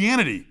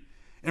Christianity.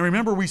 And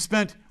remember, we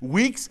spent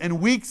weeks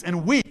and weeks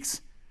and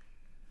weeks,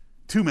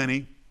 too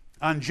many,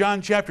 on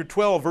John chapter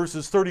 12,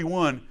 verses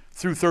 31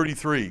 through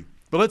 33.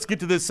 But let's get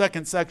to this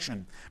second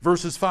section.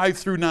 Verses 5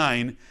 through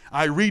 9,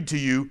 I read to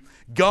you,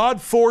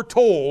 God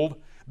foretold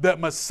that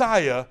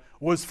Messiah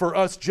was for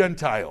us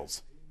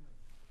Gentiles.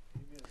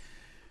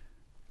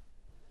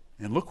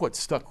 And look what's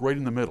stuck right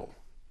in the middle.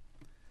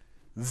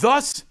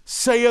 Thus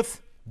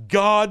saith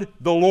God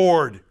the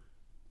Lord.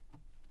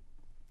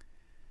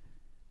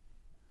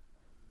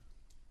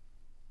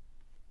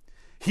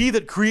 He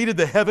that created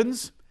the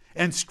heavens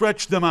and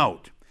stretched them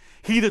out.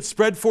 He that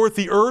spread forth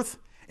the earth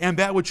and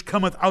that which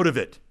cometh out of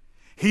it.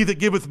 He that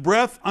giveth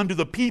breath unto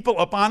the people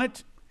upon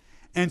it,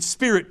 and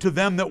spirit to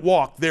them that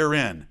walk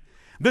therein.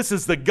 This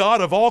is the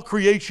God of all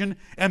creation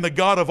and the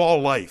God of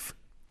all life.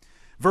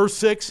 Verse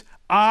 6,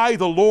 I,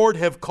 the Lord,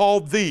 have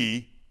called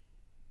thee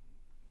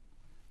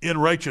in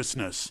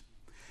righteousness,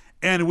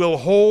 and will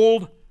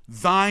hold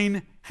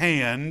thine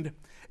hand,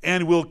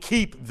 and will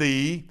keep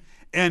thee,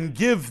 and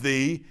give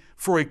thee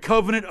for a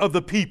covenant of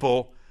the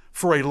people,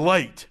 for a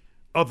light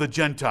of the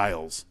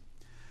Gentiles,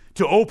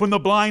 to open the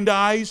blind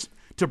eyes,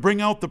 to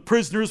bring out the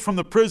prisoners from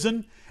the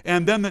prison,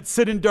 and them that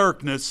sit in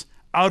darkness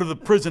out of the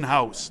prison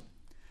house.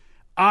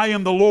 I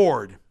am the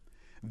Lord.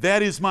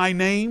 That is my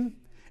name,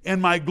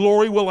 and my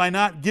glory will I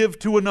not give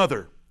to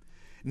another,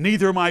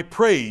 neither my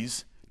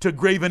praise to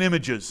graven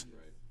images.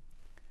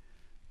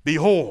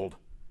 Behold,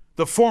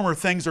 the former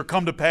things are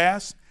come to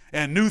pass,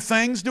 and new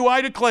things do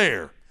I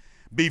declare.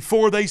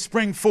 Before they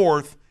spring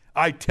forth,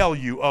 I tell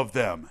you of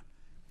them.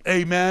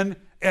 Amen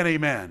and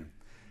amen.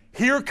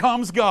 Here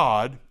comes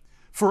God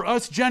for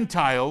us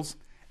Gentiles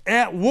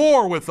at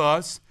war with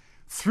us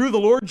through the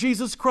Lord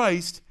Jesus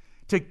Christ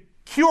to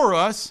cure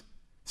us,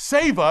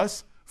 save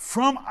us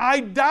from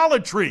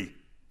idolatry.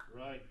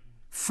 Right.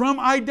 From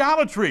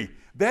idolatry.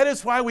 That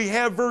is why we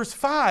have verse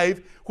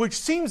 5, which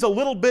seems a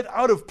little bit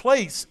out of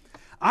place.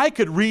 I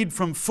could read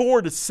from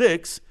 4 to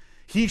 6,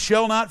 he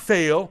shall not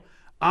fail,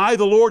 I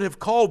the Lord have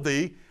called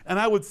thee, and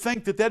I would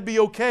think that that'd be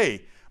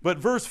okay. But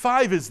verse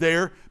 5 is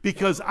there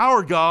because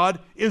our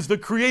God is the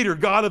creator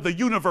God of the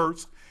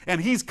universe,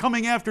 and he's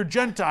coming after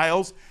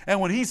Gentiles, and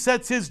when he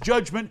sets his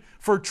judgment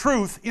for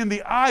truth in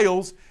the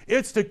isles,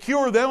 it's to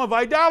cure them of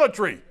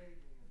idolatry.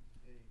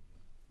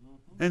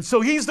 And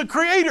so he's the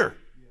creator.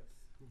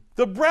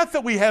 The breath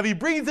that we have, he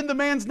breathed into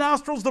man's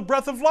nostrils the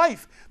breath of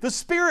life. The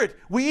spirit,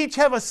 we each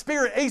have a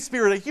spirit,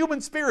 a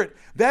human spirit.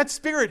 That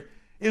spirit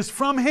is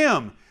from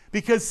him.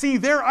 Because see,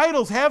 their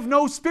idols have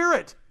no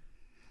spirit.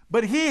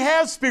 But he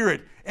has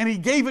spirit, and he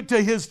gave it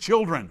to his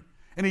children.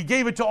 And he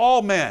gave it to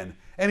all men.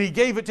 And he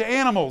gave it to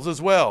animals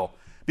as well.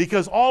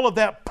 Because all of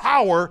that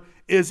power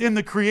is in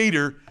the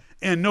creator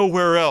and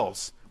nowhere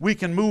else. We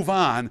can move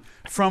on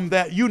from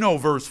that. You know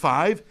verse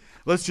 5.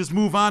 Let's just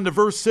move on to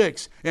verse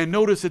 6. And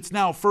notice it's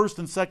now first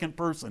and second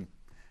person.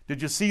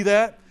 Did you see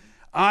that?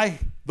 I,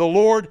 the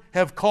Lord,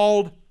 have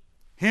called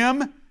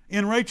him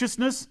in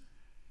righteousness?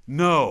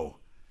 No.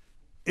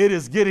 It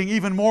is getting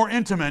even more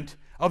intimate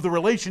of the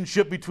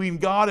relationship between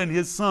God and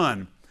his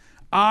Son.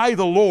 I,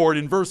 the Lord,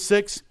 in verse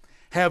 6,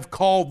 have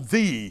called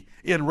thee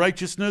in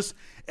righteousness,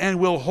 and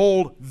will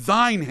hold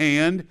thine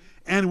hand,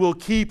 and will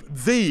keep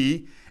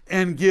thee,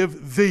 and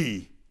give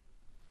thee.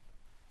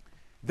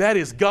 That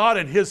is God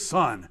and his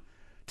Son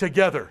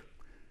together.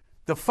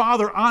 The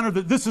Father honored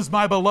that this is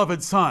my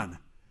beloved Son,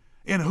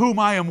 in whom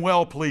I am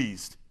well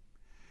pleased.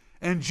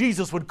 And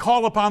Jesus would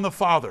call upon the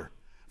Father,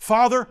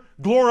 Father,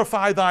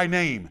 glorify thy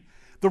name.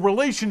 The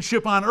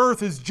relationship on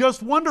earth is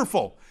just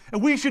wonderful,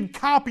 and we should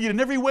copy it in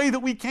every way that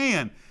we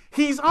can.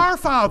 He's our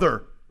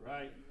Father.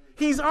 Right.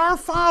 He's our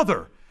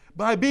Father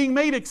by being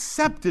made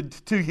acceptable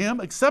to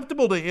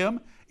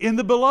him in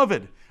the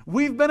beloved.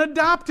 We've been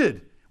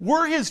adopted.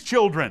 We're his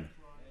children.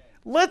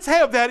 Let's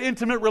have that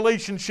intimate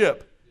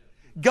relationship.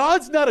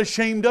 God's not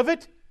ashamed of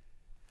it.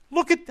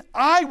 Look at,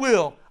 I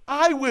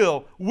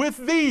will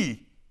with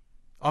thee.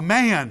 A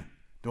man,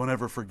 don't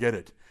ever forget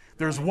it.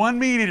 There's one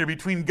mediator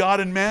between God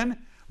and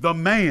men, the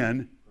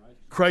man,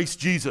 Christ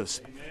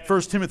Jesus.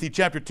 1 Timothy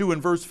chapter 2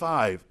 and verse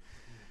 5.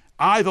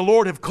 I, the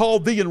Lord, have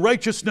called thee in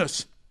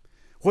righteousness.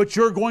 What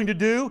you're going to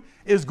do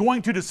is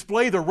going to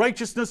display the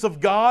righteousness of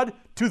God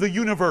to the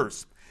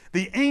universe.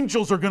 The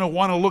angels are going to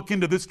want to look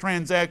into this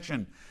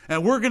transaction.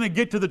 And we're going to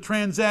get to the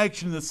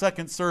transaction in the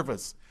second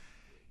service.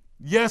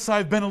 Yes,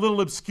 I've been a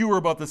little obscure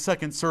about the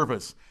second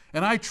service,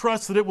 and I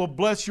trust that it will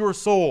bless your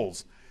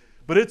souls.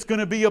 But it's going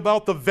to be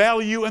about the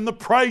value and the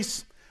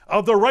price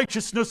of the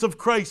righteousness of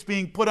Christ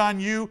being put on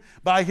you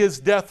by his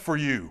death for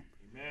you.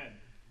 Amen.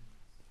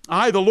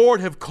 I, the Lord,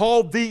 have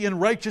called thee in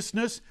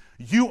righteousness.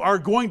 You are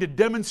going to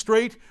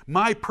demonstrate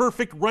my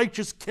perfect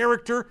righteous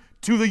character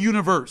to the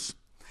universe.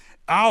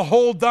 I'll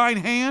hold thine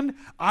hand.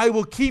 I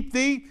will keep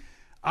thee.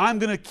 I'm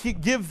going to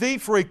give thee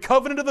for a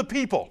covenant of the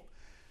people.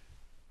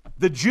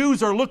 The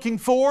Jews are looking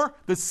for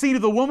the seed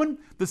of the woman,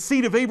 the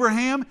seed of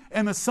Abraham,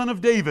 and the son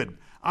of David.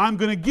 I'm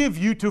going to give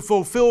you to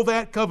fulfill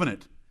that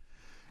covenant.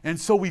 And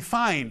so we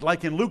find,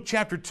 like in Luke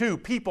chapter 2,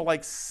 people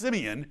like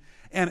Simeon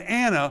and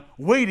Anna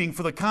waiting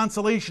for the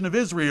consolation of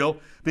Israel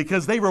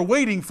because they were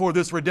waiting for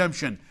this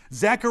redemption.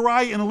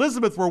 Zechariah and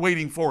Elizabeth were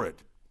waiting for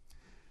it.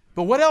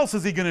 But what else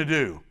is he going to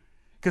do?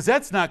 Because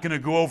that's not going to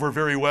go over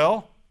very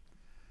well.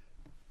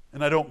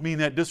 And I don't mean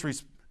that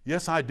disrespect.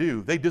 Yes, I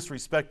do. They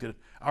disrespected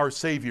our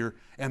Savior,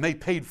 and they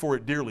paid for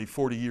it dearly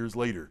 40 years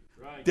later.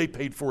 Right. They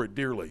paid for it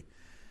dearly.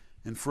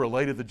 And for a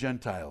light of the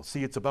Gentiles.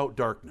 See, it's about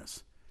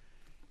darkness.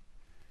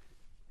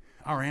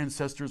 Our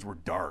ancestors were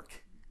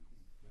dark.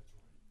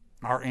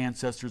 Our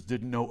ancestors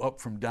didn't know up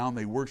from down.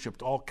 They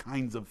worshiped all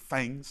kinds of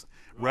things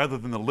rather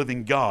than the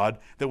living God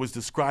that was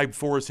described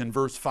for us in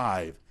verse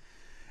 5.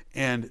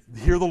 And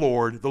hear the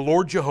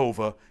Lord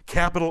Jehovah,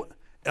 capital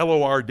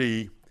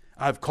L-O-R-D,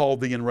 I've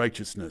called thee in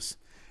righteousness.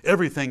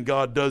 Everything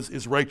God does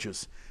is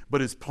righteous,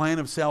 but his plan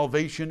of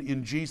salvation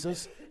in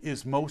Jesus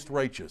is most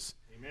righteous.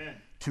 Amen.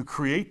 To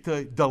create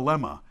the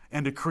dilemma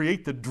and to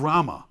create the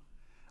drama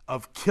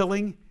of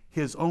killing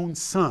his own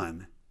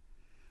son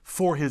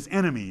for his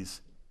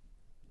enemies,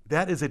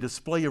 that is a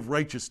display of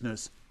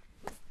righteousness.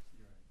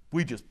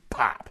 We just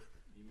pop.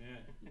 Amen.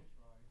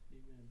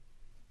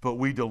 But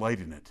we delight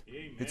in it.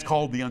 Amen. It's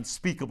called the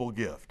unspeakable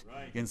gift.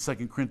 Right. In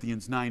 2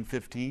 Corinthians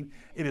 9:15,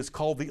 it is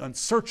called the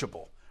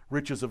unsearchable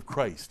riches of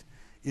Christ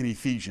in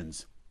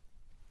Ephesians.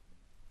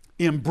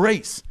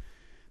 Embrace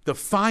the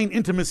fine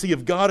intimacy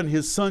of God and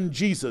His Son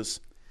Jesus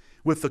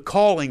with the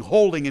calling,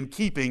 holding, and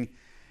keeping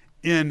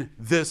in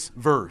this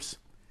verse.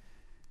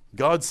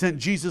 God sent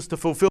Jesus to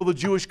fulfill the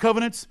Jewish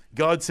covenants.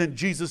 God sent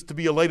Jesus to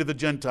be a light of the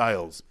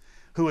Gentiles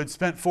who had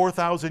spent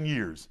 4,000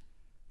 years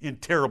in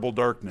terrible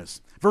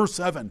darkness. Verse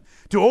 7,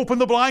 to open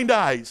the blind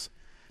eyes,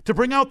 to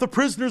bring out the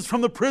prisoners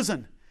from the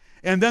prison,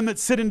 and them that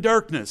sit in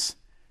darkness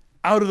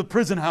out of the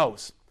prison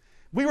house.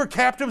 We were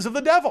captives of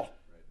the devil.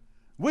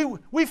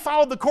 We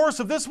followed the course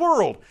of this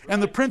world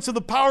and the prince of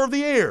the power of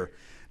the air.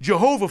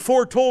 Jehovah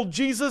foretold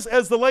Jesus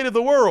as the light of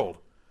the world.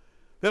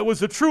 That was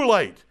the true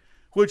light,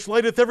 which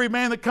lighteth every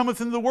man that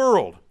cometh into the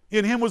world.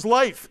 In him was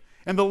life,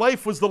 and the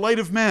life was the light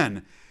of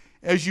men,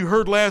 as you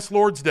heard last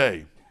Lord's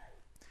Day.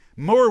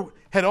 More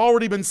had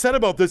already been said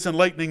about this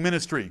enlightening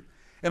ministry.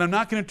 And I'm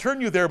not going to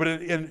turn you there, but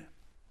in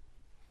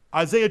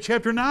Isaiah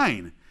chapter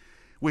 9,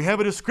 we have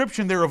a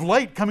description there of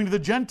light coming to the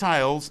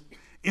Gentiles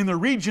in the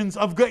regions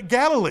of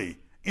Galilee,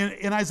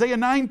 in Isaiah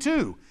 9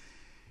 too.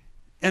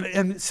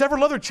 And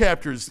several other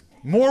chapters,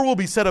 more will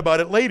be said about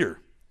it later.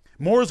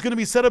 More is going to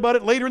be said about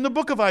it later in the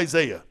book of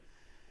Isaiah.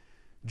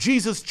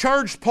 Jesus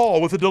charged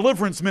Paul with a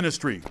deliverance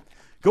ministry.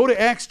 Go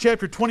to Acts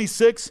chapter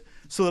 26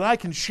 so that I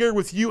can share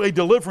with you a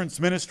deliverance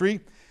ministry.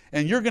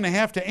 And you're going to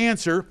have to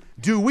answer,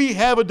 do we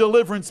have a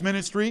deliverance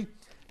ministry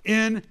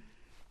in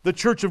the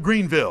Church of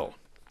Greenville?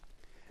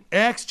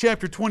 Acts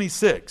chapter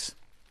 26.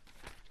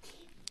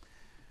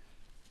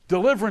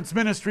 Deliverance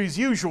ministries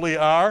usually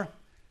are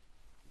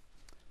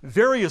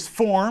various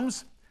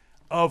forms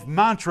of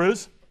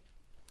mantras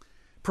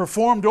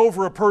performed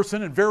over a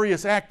person in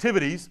various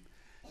activities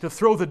to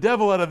throw the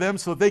devil out of them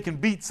so that they can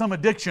beat some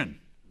addiction.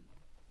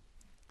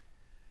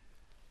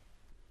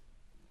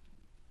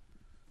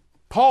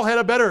 Paul had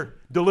a better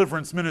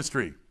deliverance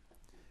ministry.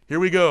 Here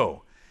we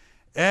go.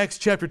 Acts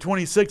chapter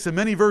 26, and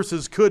many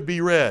verses could be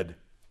read.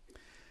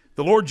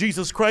 The Lord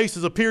Jesus Christ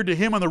has appeared to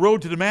him on the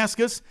road to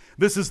Damascus.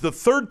 This is the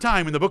third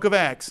time in the book of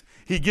Acts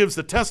he gives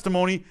the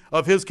testimony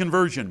of his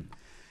conversion.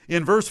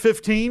 In verse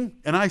 15,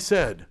 and I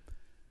said,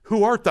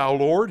 who art thou,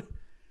 Lord?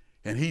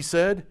 And he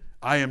said,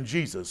 I am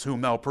Jesus,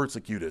 whom thou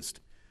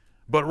persecutest.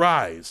 But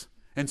rise,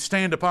 and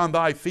stand upon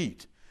thy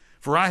feet,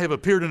 for I have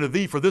appeared unto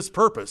thee for this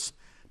purpose,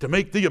 to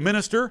make thee a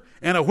minister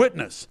and a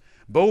witness,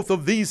 both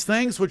of these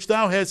things which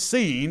thou hast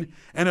seen,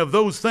 and of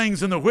those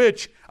things in the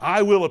which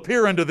I will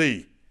appear unto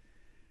thee,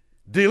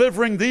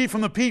 delivering thee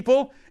from the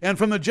people and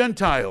from the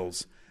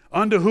Gentiles,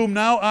 unto whom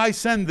now I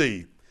send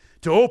thee,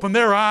 to open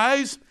their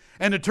eyes,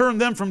 and to turn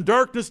them from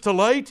darkness to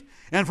light,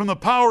 and from the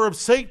power of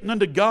Satan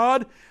unto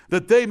God,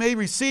 that they may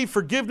receive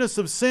forgiveness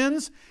of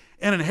sins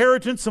and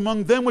inheritance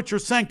among them which are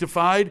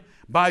sanctified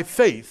by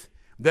faith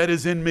that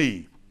is in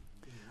me.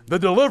 The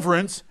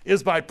deliverance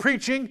is by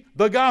preaching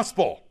the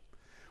gospel.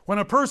 When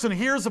a person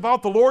hears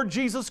about the Lord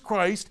Jesus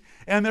Christ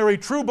and they're a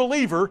true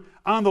believer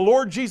on the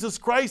Lord Jesus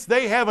Christ,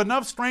 they have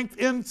enough strength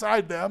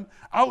inside them,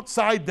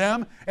 outside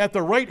them, at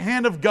the right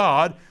hand of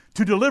God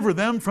to deliver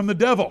them from the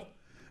devil.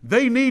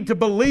 They need to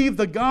believe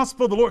the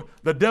gospel of the Lord.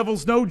 The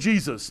devils know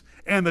Jesus,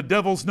 and the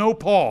devils know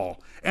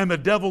Paul, and the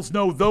devils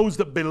know those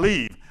that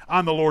believe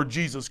on the Lord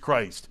Jesus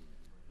Christ.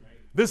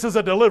 This is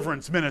a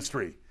deliverance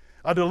ministry,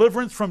 a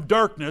deliverance from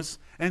darkness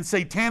and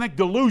satanic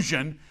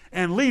delusion,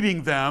 and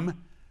leading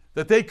them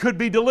that they could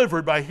be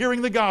delivered by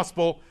hearing the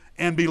gospel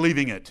and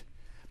believing it.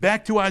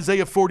 Back to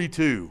Isaiah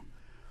 42.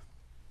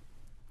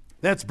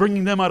 That's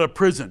bringing them out of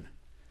prison.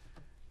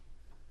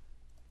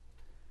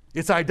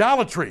 It's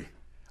idolatry.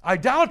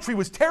 Idolatry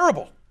was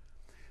terrible.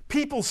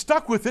 People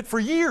stuck with it for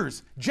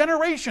years,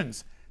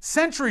 generations,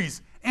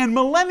 centuries, and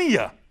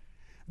millennia.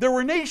 There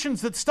were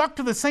nations that stuck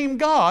to the same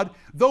God,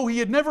 though he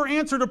had never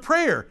answered a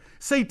prayer.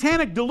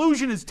 Satanic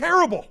delusion is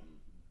terrible.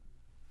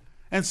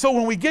 And so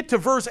when we get to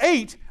verse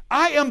 8,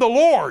 I am the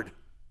Lord.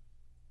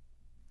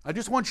 I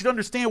just want you to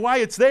understand why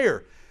it's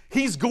there.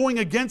 He's going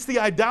against the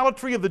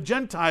idolatry of the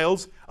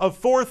Gentiles of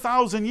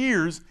 4,000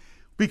 years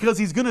because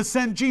he's going to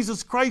send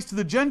Jesus Christ to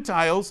the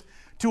Gentiles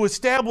to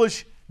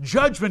establish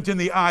judgment in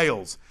the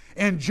isles.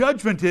 And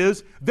judgment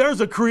is,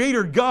 there's a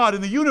creator God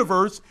in the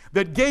universe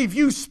that gave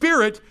you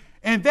spirit,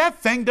 and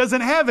that thing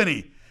doesn't have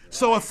any.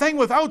 So a thing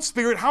without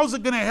spirit, how's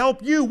it going to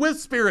help you with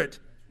spirit?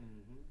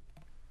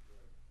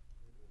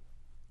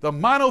 The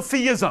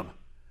monotheism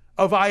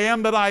of I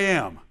am that I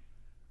am.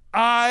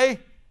 I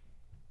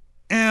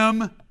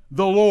am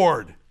the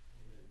Lord.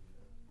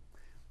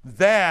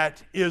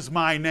 That is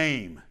my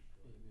name.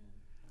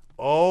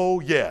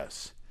 Oh,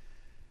 yes.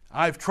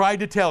 I've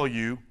tried to tell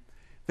you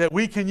that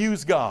we can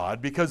use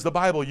God because the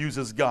Bible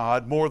uses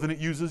God more than it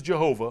uses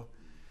Jehovah.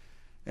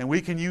 And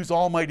we can use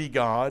Almighty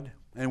God,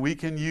 and we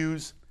can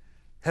use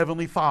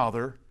Heavenly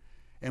Father,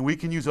 and we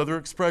can use other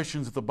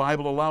expressions that the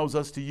Bible allows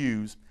us to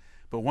use.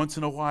 But once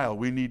in a while,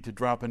 we need to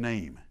drop a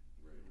name.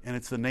 And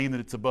it's the name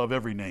that it's above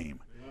every name.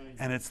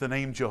 And it's the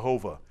name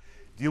Jehovah.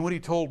 Do you know what he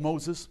told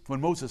Moses?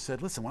 When Moses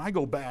said, listen, when I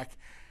go back,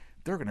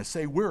 they're going to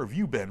say, where have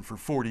you been for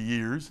 40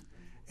 years?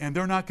 And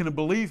they're not going to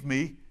believe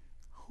me.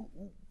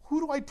 Who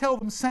do I tell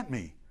them sent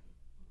me?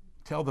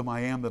 Tell them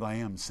I am that I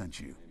am sent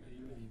you.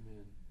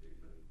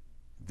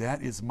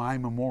 That is my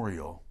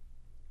memorial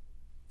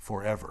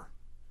forever.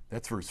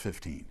 That's verse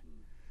 15.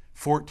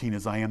 14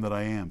 is I am that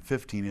I am.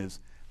 15 is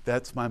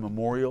that's my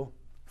memorial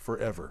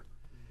forever.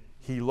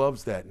 He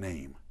loves that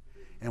name.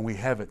 And we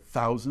have it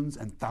thousands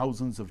and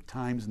thousands of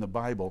times in the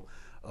Bible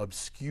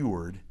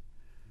obscured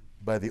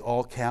by the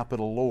all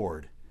capital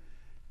Lord.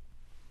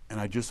 And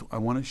I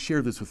want to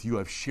share this with you.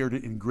 I've shared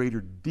it in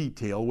greater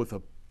detail with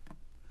a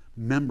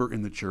member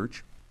in the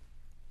church.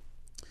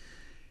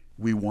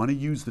 We want to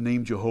use the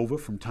name Jehovah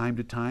from time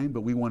to time,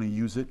 but we want to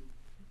use it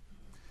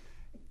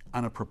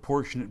on a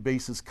proportionate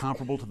basis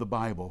comparable to the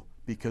Bible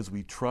because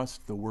we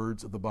trust the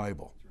words of the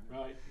Bible.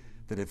 Right.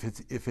 That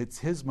if it's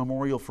his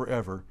memorial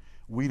forever,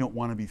 we don't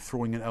want to be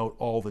throwing it out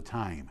all the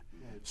time.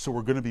 Right. So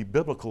we're going to be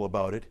biblical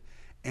about it,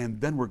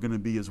 and then we're going to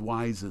be as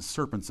wise as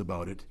serpents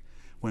about it.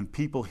 When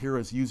people hear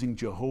us using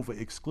Jehovah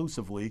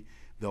exclusively,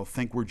 they'll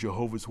think we're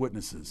Jehovah's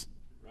Witnesses,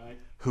 Right.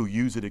 who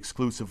use it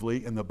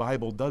exclusively, and the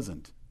Bible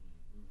doesn't.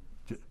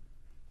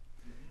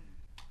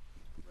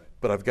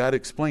 But I've got to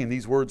explain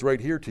these words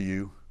right here to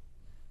you.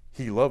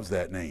 He loves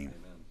that name.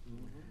 Mm-hmm.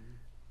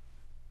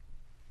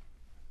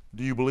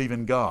 Do you believe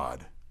in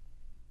God?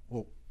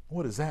 Well,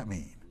 what does that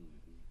mean?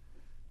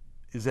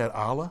 Is that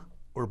Allah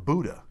or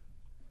Buddha?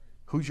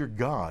 Who's your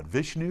God?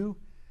 Vishnu?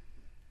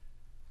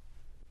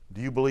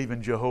 Do you believe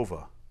in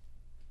Jehovah?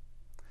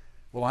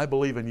 Well, I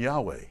believe in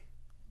Yahweh.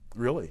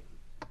 Really?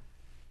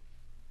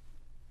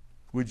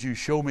 Would you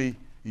show me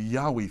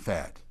Yahweh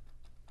fat?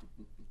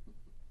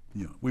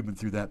 You know, we've been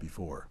through that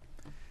before.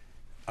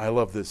 I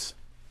love this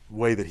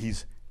way that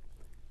he's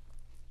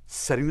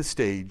setting the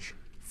stage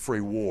for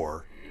a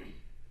war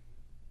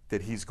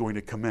that he's going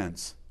to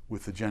commence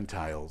with the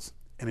Gentiles,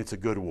 and it's a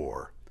good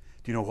war.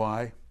 Do you know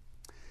why?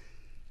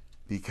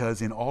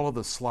 Because in all of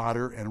the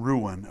slaughter and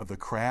ruin of the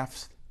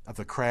craft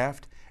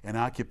and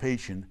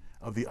occupation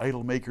of the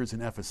idol makers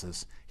in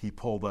Ephesus, he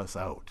pulled us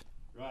out.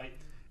 Right.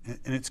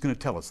 And it's going to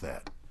tell us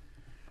that.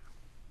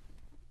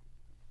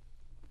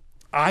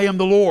 I am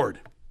the Lord.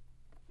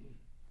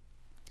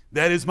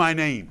 That is my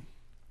name.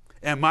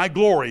 And my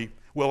glory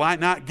will I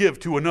not give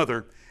to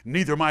another,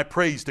 neither my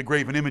praise to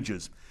graven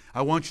images.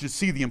 I want you to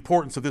see the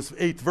importance of this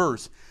 8th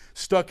verse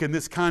stuck in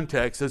this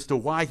context as to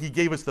why he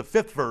gave us the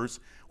 5th verse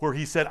where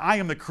he said, I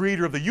am the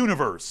creator of the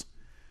universe.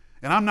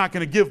 And I'm not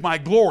going to give my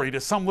glory to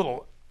some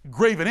little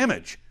graven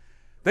image.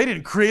 They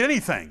didn't create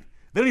anything.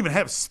 They don't even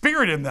have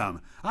spirit in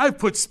them. I've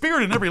put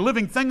spirit in every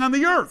living thing on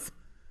the earth.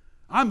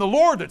 I'm the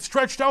Lord that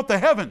stretched out the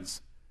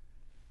heavens.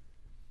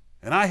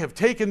 And I have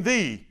taken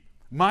thee,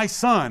 my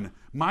son,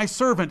 my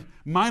servant,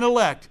 mine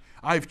elect.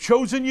 I've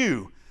chosen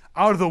you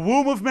out of the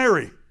womb of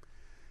Mary.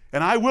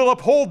 And I will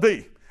uphold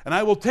thee. And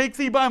I will take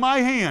thee by my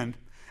hand.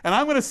 And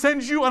I'm going to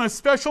send you on a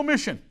special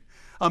mission.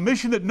 A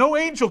mission that no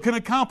angel can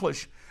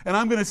accomplish. And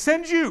I'm going to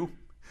send you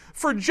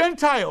for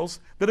Gentiles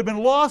that have been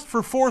lost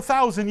for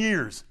 4,000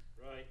 years.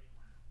 Right.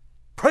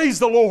 Praise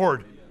the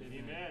Lord.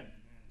 Amen.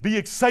 Be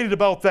excited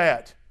about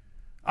that.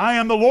 I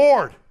am the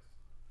Lord.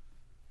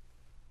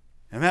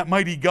 And that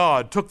mighty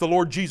God took the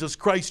Lord Jesus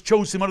Christ,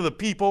 chose him out of the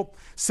people,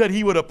 said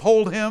he would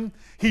uphold him.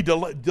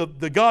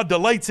 The God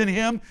delights in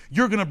him.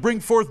 You're going to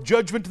bring forth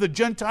judgment to the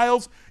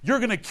Gentiles. You're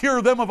going to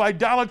cure them of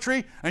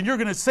idolatry, and you're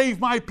going to save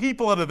my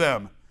people out of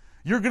them.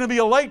 You're going to be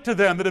a light to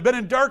them that have been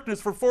in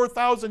darkness for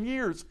 4,000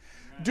 years.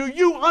 Do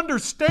you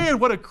understand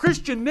what a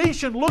Christian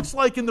nation looks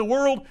like in the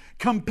world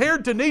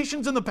compared to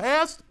nations in the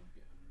past?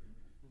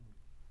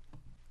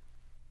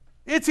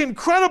 It's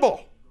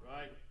incredible.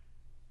 Right.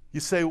 You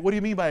say, what do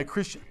you mean by a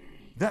Christian?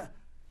 That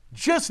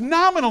just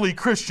nominally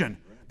Christian.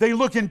 They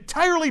look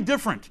entirely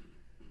different.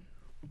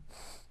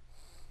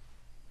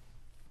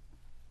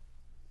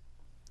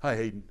 Hi,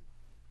 Hayden.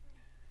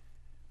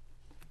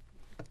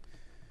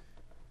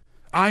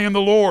 I am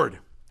the Lord.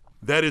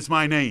 That is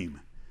my name.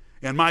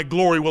 And my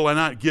glory will I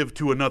not give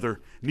to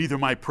another, neither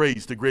my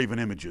praise to graven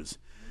images.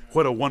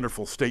 What a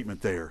wonderful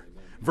statement there.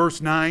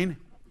 Verse 9,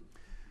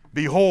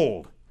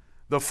 behold,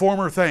 the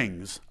former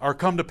things are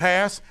come to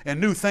pass,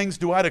 and new things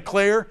do I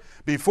declare.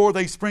 Before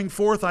they spring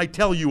forth, I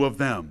tell you of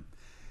them.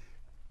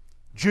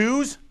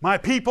 Jews, my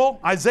people,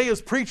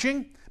 Isaiah's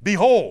preaching,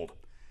 behold,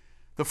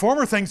 the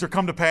former things are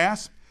come to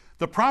pass.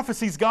 The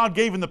prophecies God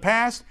gave in the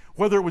past,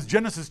 whether it was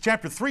Genesis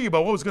chapter 3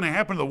 about what was going to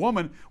happen to the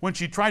woman when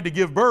she tried to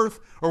give birth,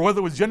 or whether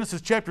it was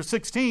Genesis chapter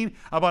 16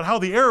 about how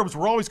the Arabs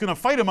were always going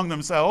to fight among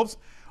themselves,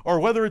 or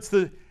whether it's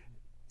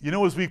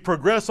as we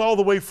progress all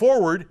the way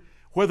forward,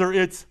 whether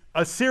it's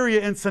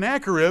Assyria and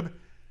Sennacherib,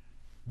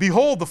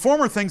 behold, the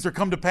former things are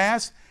come to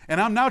pass, and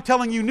I'm now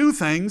telling you new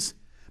things.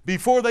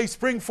 Before they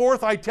spring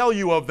forth, I tell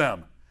you of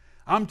them.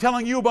 I'm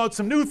telling you about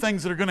some new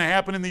things that are going to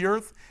happen in the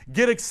earth.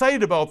 Get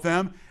excited about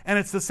them, and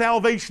it's the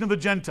salvation of the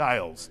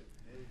Gentiles.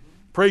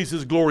 Praise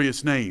his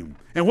glorious name.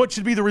 And what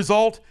should be the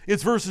result?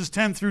 It's verses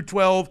 10 through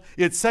 12.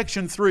 It's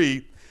section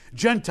 3.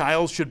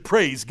 Gentiles should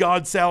praise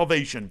God's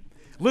salvation.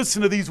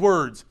 Listen to these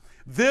words.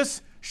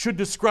 This should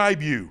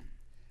describe you.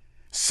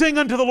 Sing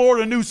unto the Lord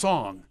a new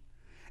song,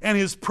 and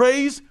his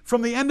praise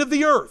from the end of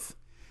the earth.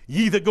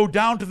 Ye that go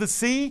down to the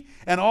sea,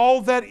 and all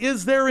that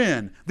is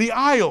therein, the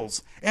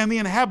isles and the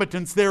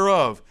inhabitants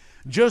thereof.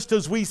 Just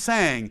as we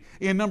sang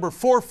in number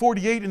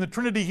 448 in the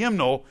Trinity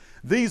hymnal,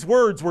 these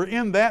words were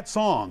in that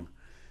song.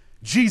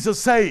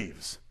 Jesus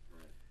saves.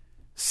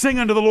 Sing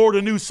unto the Lord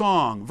a new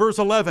song. Verse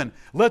 11,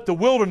 let the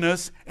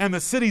wilderness and the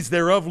cities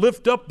thereof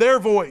lift up their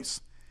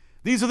voice.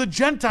 These are the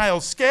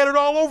Gentiles scattered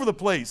all over the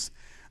place.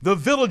 The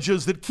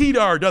villages that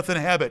Kedar doth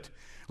inhabit.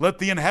 Let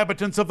the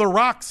inhabitants of the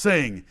rock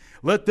sing.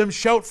 Let them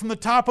shout from the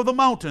top of the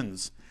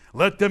mountains.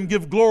 Let them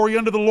give glory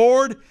unto the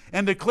Lord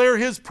and declare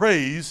his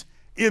praise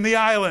in the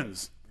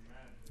islands.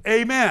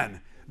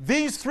 Amen.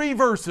 These three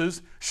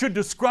verses should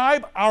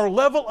describe our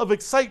level of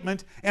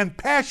excitement and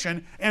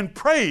passion and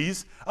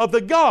praise of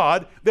the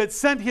God that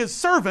sent his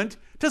servant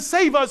to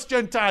save us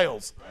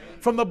Gentiles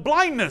from the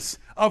blindness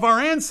of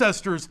our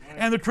ancestors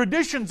and the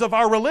traditions of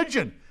our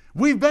religion.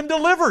 We've been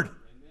delivered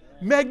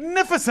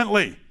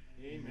magnificently.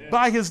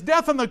 By his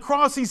death on the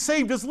cross, he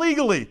saved us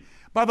legally.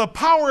 By the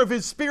power of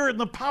his Spirit and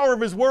the power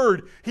of his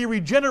Word, he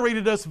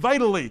regenerated us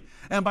vitally.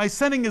 And by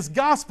sending his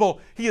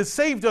gospel, he has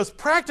saved us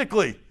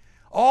practically.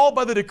 All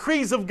by the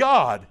decrees of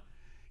God.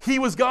 He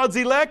was God's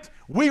elect.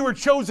 We were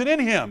chosen in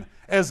him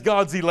as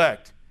God's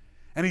elect.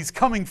 And he's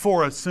coming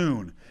for us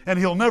soon. And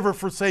he'll never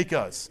forsake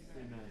us.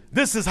 Amen.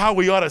 This is how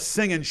we ought to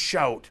sing and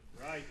shout.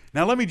 Right.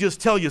 Now let me just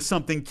tell you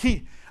something.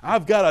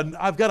 I've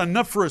got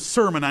enough for a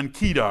sermon on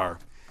Kedar.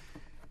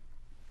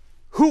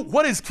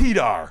 What is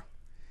Kedar?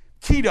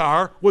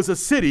 Kedar was a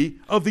city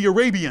of the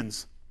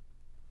Arabians.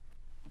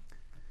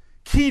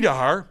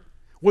 Kedar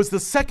was the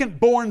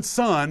second-born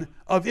son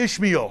of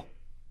Ishmael.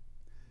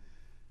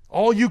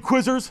 All you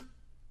quizzers,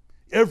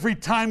 every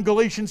time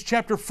Galatians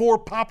chapter 4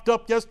 popped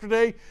up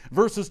yesterday,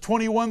 verses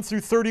 21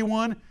 through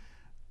 31,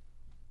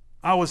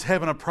 I was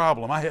having a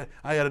problem. I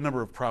had a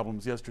number of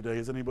problems yesterday.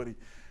 Is anybody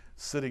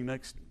sitting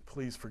next,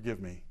 please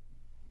forgive me,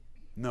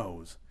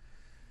 knows?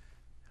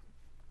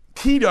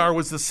 Kedar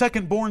was the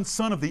second-born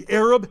son of the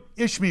Arab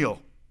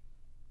Ishmael.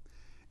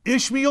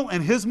 Ishmael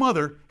and his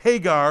mother,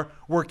 Hagar,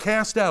 were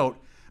cast out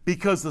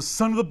because the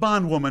son of the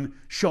bondwoman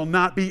shall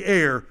not be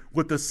heir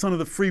with the son of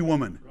the free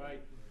woman. Right.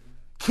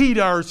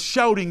 Kedar's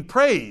shouting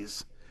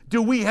praise.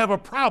 Do we have a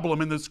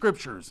problem in the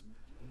Scriptures?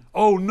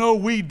 Oh, no,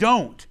 we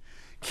don't.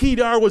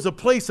 Kedar was a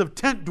place of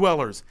tent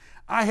dwellers.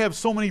 I have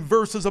so many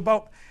verses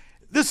about,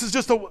 this is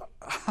just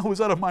I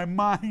was out of my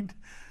mind.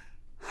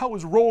 I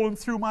was rolling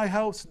through my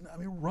house,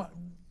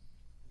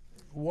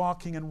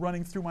 walking and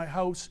running through my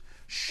house,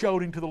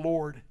 shouting to the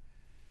Lord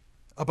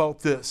about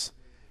this.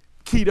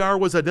 Kedar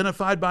was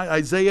identified by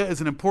Isaiah as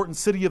an important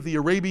city of the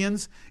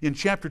Arabians. In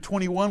chapter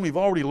 21, we've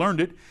already learned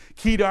it.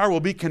 Kedar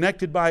will be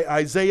connected by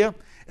Isaiah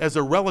as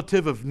a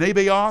relative of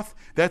Nebaioth.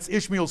 That's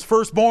Ishmael's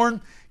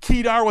firstborn.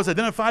 Kedar was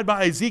identified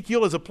by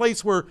Ezekiel as a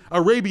place where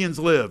Arabians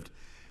lived.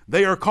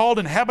 They are called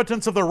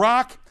inhabitants of the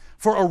rock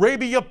for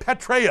Arabia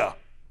Petraea.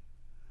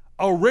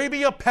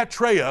 Arabia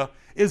Petraea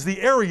is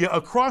the area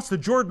across the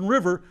Jordan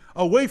River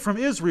away from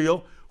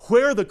Israel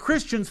where the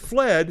Christians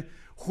fled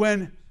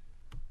when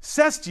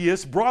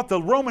Cestius brought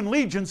the Roman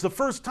legions the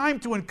first time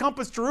to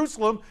encompass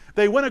Jerusalem.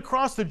 They went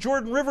across the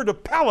Jordan River to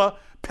Pella.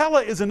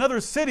 Pella is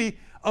another city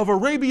of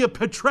Arabia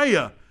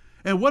Petraea.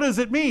 And what does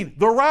it mean?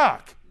 The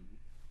rock.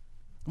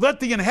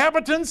 Let the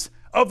inhabitants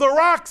of the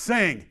rock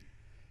sing.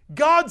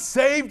 God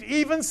saved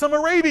even some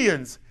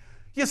Arabians.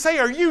 You say,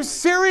 are you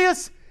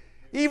serious?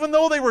 Even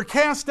though they were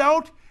cast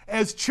out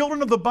as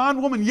children of the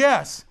bondwoman?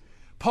 Yes.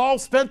 Paul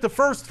spent the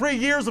first 3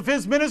 years of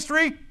his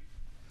ministry,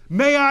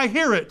 may I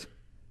hear it,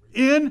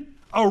 in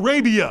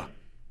Arabia.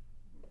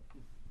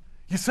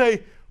 You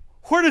say,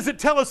 where does it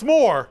tell us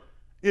more?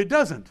 It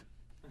doesn't.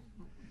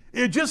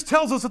 It just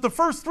tells us that the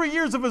first 3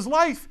 years of his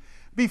life,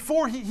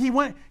 before he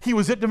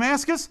was at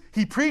Damascus,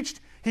 he preached,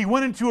 he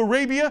went into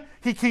Arabia,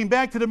 he came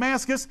back to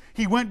Damascus,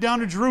 he went down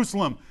to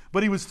Jerusalem.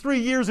 But he was 3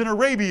 years in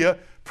Arabia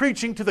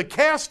preaching to the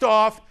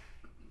cast-off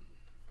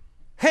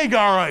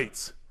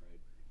Hagarites,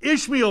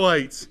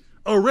 Ishmaelites,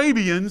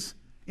 Arabians,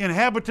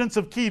 inhabitants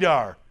of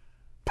Kedar.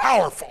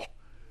 Powerful.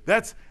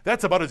 That's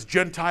about as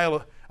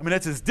Gentile,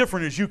 that's as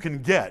different as you can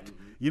get.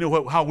 You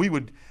know how we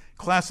would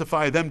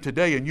classify them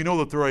today, and you know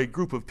that there are a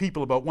group of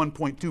people about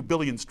 1.2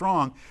 billion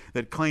strong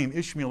that claim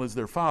Ishmael as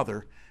their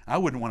father. I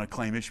wouldn't want to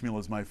claim Ishmael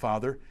as my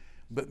father,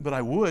 but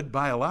I would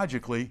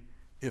biologically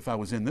if I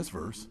was in this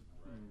verse.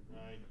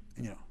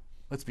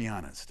 Let's be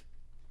honest.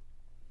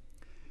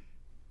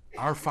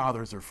 Our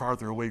fathers are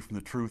farther away from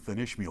the truth than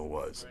Ishmael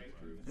was.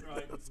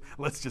 Right.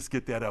 Let's just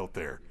get that out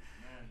there.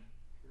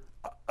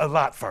 A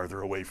lot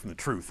farther away from the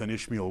truth than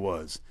Ishmael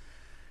was.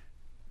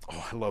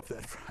 Oh, I love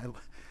that.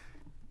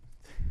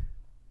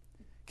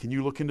 Can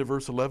you look into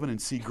verse 11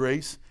 and see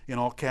grace in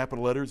all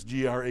capital letters,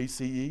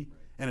 G-R-A-C-E,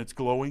 and it's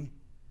glowing?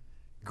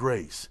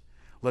 Grace.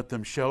 Let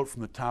them shout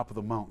from the top of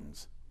the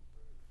mountains.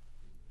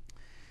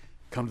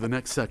 Come to the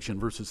next section,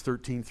 verses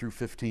 13 through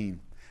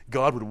 15.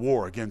 God would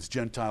war against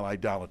Gentile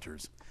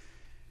idolaters.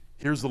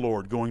 Here's the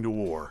Lord going to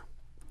war.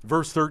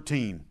 Verse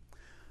 13.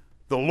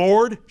 The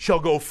Lord shall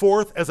go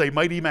forth as a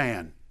mighty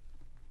man.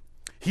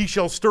 He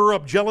shall stir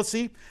up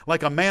jealousy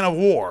like a man of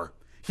war.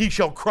 he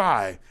shall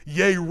cry,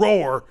 yea,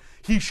 roar,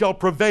 he shall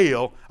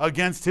prevail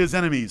against his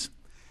enemies.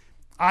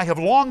 I have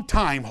long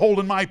time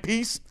holden my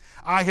peace.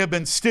 I have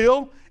been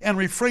still and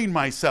refrained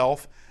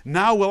myself.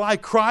 Now will I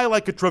cry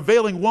like a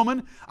travailing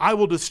woman. I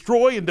will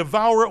destroy and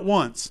devour at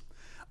once.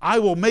 I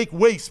will make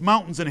waste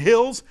mountains and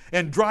hills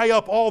and dry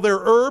up all their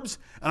herbs,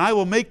 and I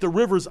will make the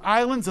rivers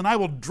islands, and I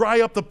will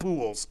dry up the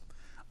pools.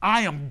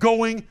 I am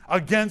going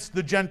against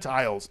the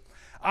Gentiles.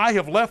 I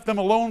have left them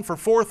alone for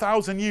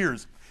 4,000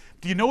 years.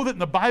 Do you know that in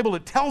the Bible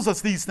it tells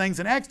us these things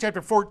in Acts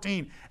chapter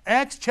 14,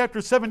 Acts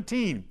chapter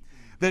 17,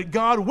 that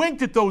God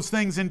winked at those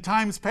things in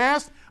times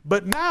past,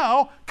 but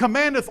now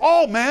commandeth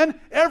all men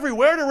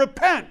everywhere to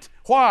repent.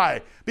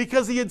 Why?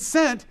 Because he had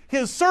sent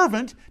his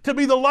servant to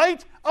be the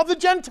light of the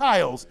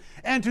Gentiles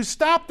and to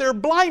stop their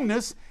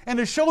blindness and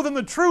to show them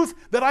the truth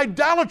that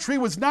idolatry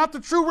was not the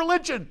true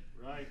religion.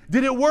 Right.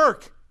 Did it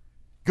work?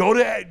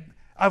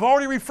 I've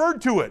already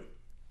referred to it.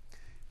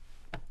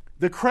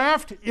 The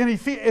craft in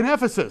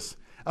Ephesus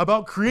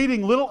about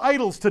creating little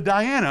idols to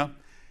Diana,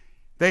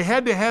 they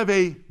had to have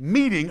a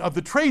meeting of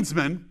the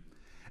tradesmen,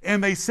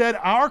 and they said,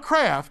 our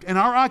craft and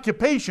our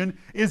occupation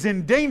is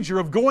in danger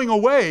of going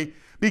away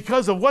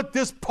because of what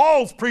this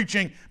Paul's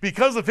preaching,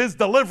 because of his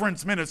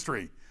deliverance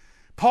ministry.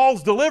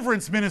 Paul's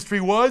deliverance ministry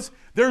was,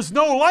 there's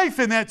no life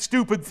in that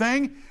stupid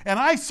thing, and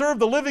I serve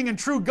the living and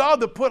true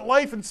God that put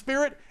life and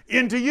spirit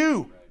into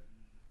you.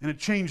 And it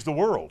changed the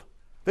world.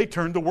 They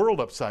turned the world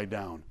upside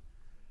down.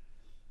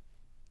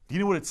 Do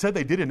you know what it said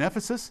they did in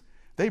Ephesus?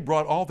 They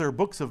brought all their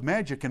books of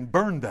magic and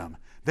burned them.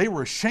 They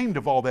were ashamed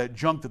of all that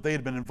junk that they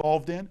had been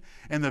involved in,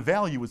 and the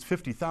value was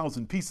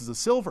 50,000 pieces of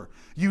silver.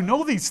 You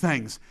know these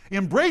things.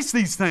 Embrace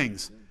these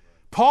things.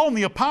 Paul and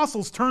the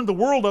apostles turned the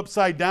world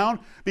upside down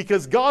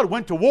because God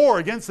went to war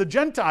against the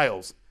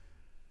Gentiles.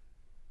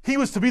 He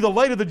was to be the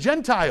light of the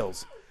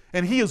Gentiles,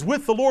 and he is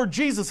with the Lord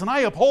Jesus, and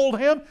I uphold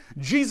him.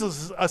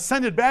 Jesus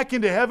ascended back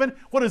into heaven.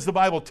 What does the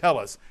Bible tell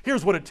us?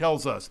 Here's what it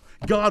tells us.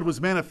 God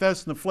was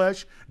manifest in the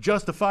flesh,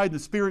 justified in the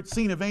spirit,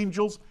 seen of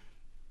angels,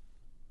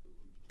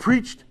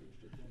 preached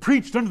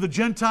unto the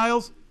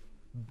Gentiles,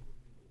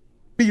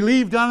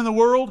 believed on in the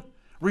world,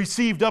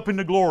 received up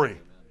into glory.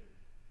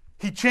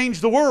 He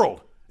changed the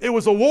world. It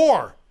was a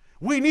war.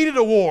 We needed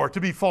a war to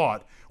be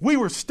fought. We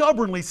were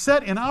stubbornly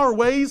set in our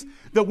ways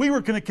that we were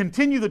going to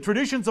continue the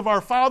traditions of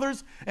our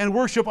fathers and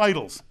worship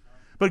idols.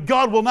 But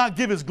God will not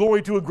give his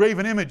glory to a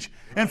graven image.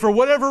 And for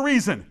whatever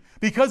reason,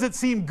 because it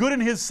seemed good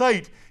in his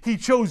sight, he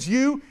chose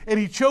you and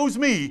he chose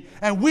me.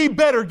 And we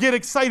better get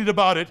excited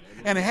about it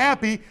and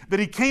happy that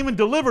he came and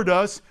delivered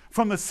us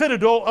from the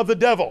citadel of the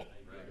devil.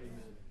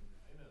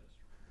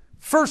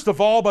 First of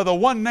all, by the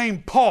one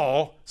named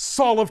Paul,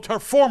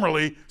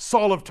 formerly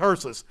Saul of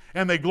Tarsus,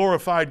 and they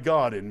glorified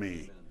God in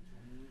me.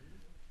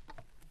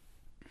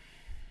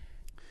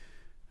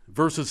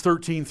 Verses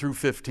 13 through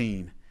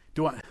 15.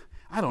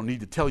 I don't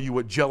need to tell you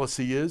what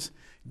jealousy is.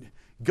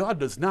 God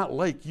does not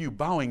like you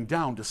bowing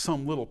down to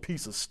some little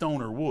piece of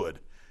stone or wood.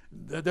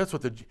 That's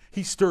what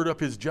he stirred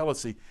up his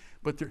jealousy.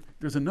 But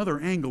there's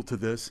another angle to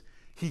this.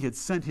 He had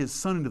sent his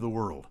son into the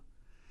world.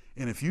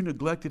 And if you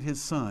neglected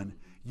his son,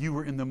 you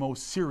were in the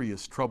most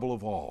serious trouble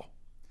of all.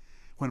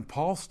 When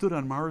Paul stood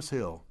on Mars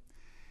Hill,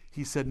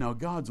 he said, now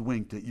God's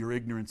winked at your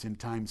ignorance in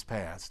times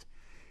past,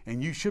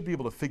 and you should be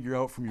able to figure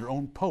out from your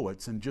own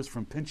poets and just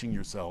from pinching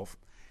yourself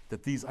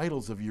that these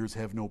idols of yours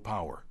have no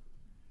power.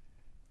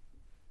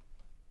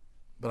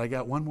 But I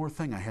got one more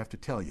thing I have to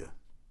tell you.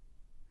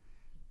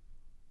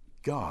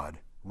 God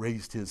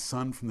raised his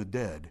son from the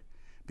dead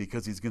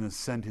because he's going to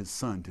send his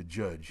son to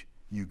judge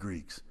you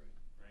Greeks.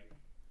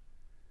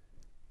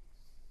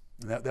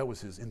 And that was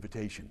his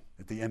invitation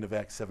at the end of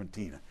Acts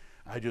 17.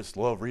 I just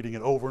love reading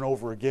it over and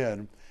over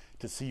again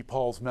to see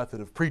Paul's method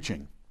of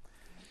preaching.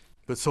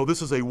 But so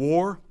this is a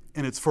war,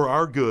 and it's for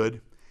our good.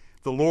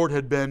 The Lord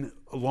had been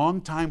a long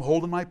time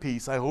holding my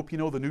peace. I hope you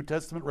know the New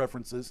Testament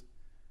references.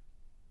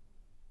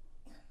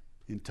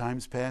 In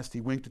times past, he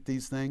winked at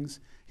these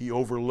things. He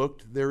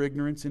overlooked their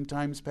ignorance in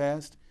times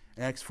past.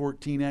 Acts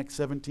 14, Acts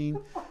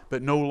 17.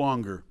 But no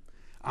longer.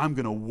 I'm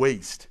going to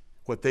waste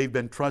what they've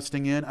been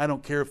trusting in. I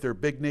don't care if they're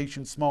big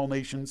nations, small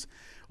nations,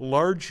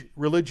 large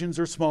religions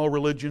or small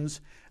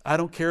religions. I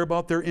don't care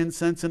about their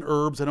incense and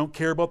herbs. I don't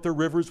care about their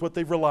rivers, what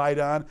they've relied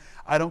on.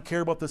 I don't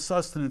care about the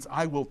sustenance.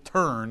 I will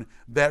turn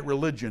that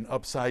religion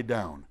upside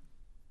down.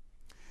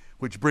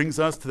 Which brings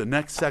us to the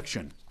next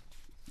section.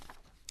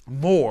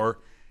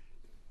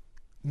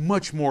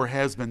 Much more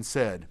has been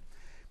said.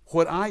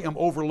 What I am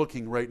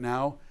overlooking right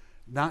now,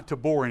 not to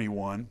bore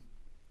anyone,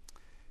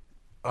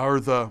 are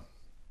the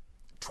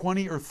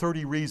 20 or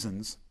 30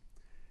 reasons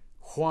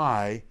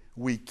why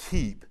we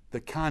keep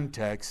the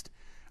context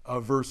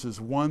of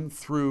verses 1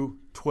 through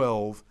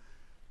 12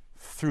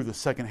 through the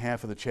second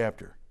half of the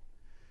chapter.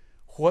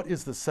 What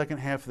is the second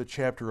half of the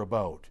chapter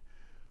about?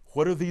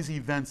 What are these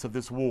events of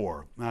this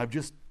war? Now,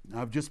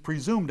 I've just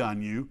presumed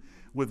on you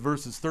with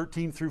verses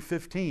 13 through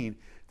 15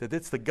 that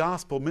it's the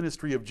gospel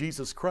ministry of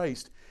Jesus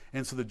Christ,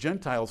 and so the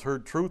Gentiles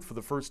heard truth for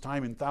the first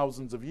time in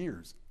thousands of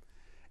years.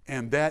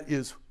 And that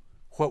is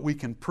what we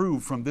can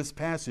prove from this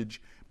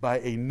passage by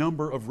a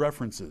number of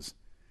references.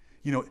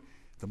 You know,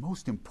 the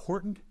most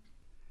important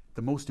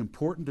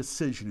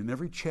decision in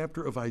every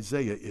chapter of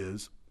Isaiah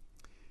is,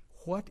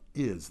 what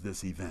is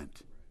this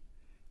event?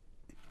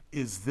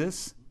 Is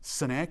this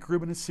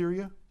Sennacherib in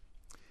Assyria?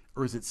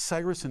 Or is it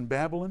Cyrus in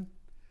Babylon?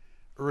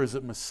 Or is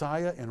it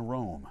Messiah in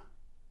Rome?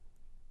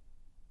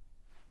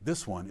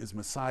 This one is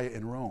Messiah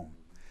in Rome.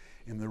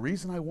 And the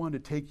reason I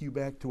wanted to take you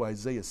back to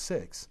Isaiah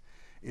 6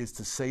 is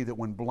to say that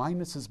when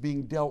blindness is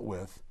being dealt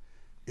with,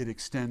 it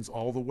extends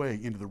all the way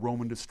into the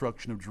Roman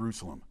destruction of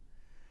Jerusalem.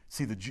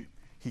 See,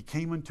 he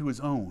came unto his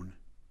own,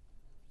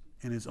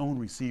 and his own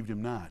received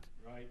him not.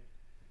 Right.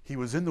 He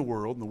was in the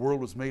world, and the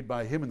world was made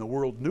by him, and the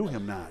world knew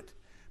him not.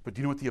 But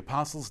do you know what the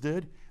apostles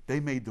did? They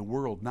made the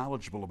world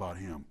knowledgeable about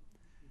him.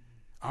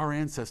 Our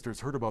ancestors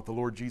heard about the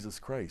Lord Jesus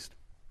Christ.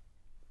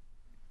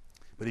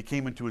 But he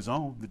came into his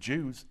own, the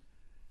Jews,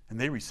 and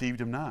they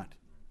received him not,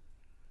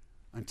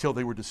 until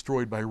they were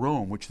destroyed by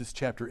Rome, which this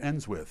chapter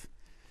ends with.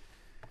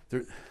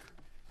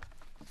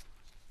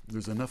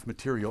 There's enough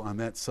material on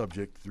that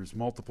subject. There's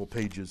multiple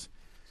pages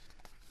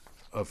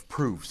of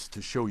proofs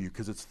to show you,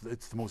 because it's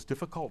the most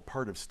difficult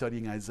part of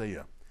studying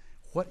Isaiah.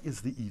 What is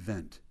the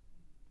event?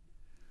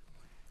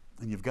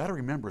 And you've got to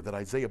remember that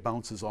Isaiah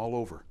bounces all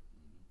over.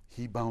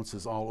 He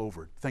bounces all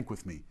over. Think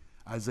with me.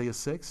 Isaiah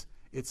 6,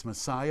 it's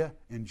Messiah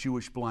and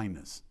Jewish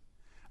blindness.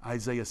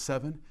 Isaiah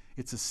 7,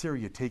 it's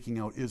Assyria taking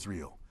out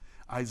Israel.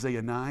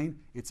 Isaiah 9,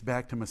 it's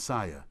back to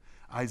Messiah.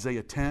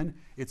 Isaiah 10,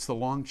 it's the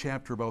long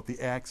chapter about the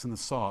axe and the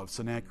saw of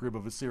Sennacherib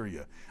of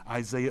Assyria.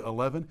 Isaiah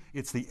 11,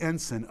 it's the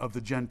ensign of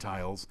the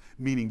Gentiles,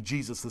 meaning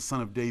Jesus, the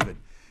son of David.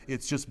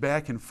 It's just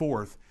back and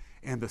forth.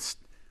 And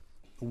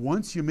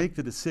once you make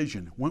the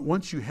decision,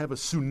 once you have a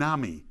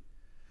tsunami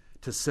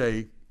to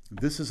say,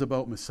 this is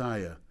about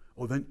Messiah,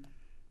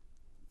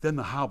 then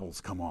the hobbles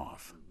come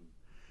off.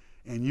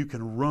 And you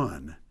can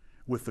run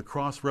with the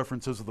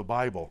cross-references of the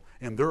Bible.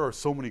 And there are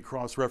so many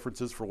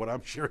cross-references for what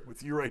I'm sharing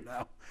with you right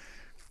now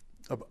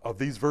of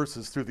these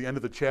verses through the end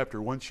of the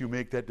chapter once you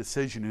make that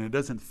decision, and it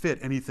doesn't fit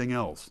anything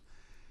else.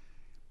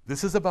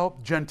 This is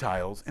about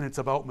Gentiles, and it's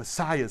about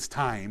Messiah's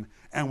time,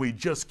 and we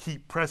just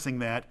keep pressing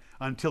that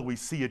until we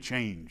see a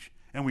change.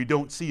 And we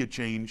don't see a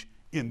change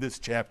in this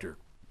chapter.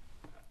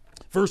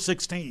 Verse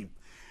 16,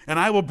 and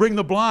I will bring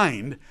the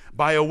blind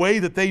by a way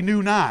that they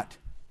knew not.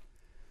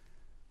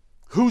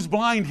 Who's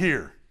blind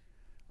here?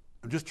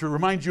 Just to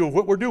remind you of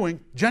what we're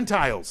doing,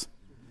 Gentiles.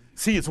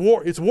 See, it's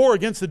war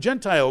against the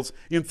Gentiles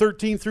in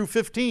 13 through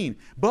 15.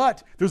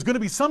 But there's going to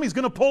be some he's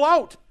going to pull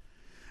out.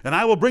 And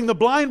I will bring the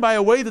blind by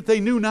a way that they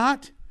knew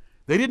not.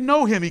 They didn't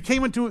know him.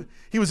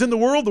 He was in the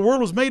world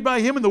was made by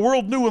him, and the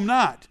world knew him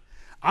not.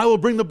 I will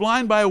bring the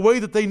blind by a way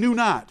that they knew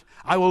not.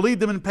 I will lead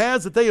them in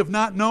paths that they have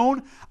not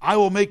known. I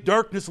will make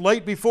darkness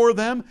light before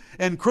them,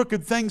 and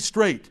crooked things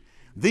straight.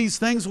 These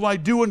things will I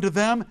do unto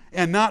them,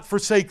 and not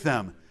forsake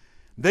them.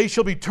 They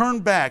shall be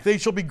turned back. They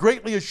shall be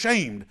greatly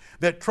ashamed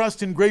that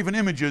trust in graven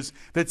images,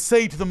 that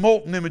say to the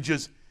molten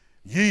images,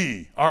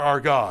 ye are our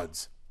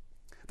gods.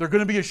 They're going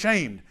to be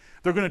ashamed.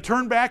 They're going to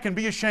turn back and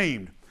be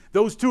ashamed.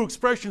 Those two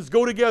expressions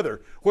go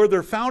together. Where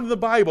they're found in the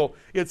Bible,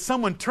 it's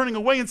someone turning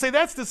away and say,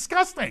 that's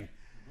disgusting.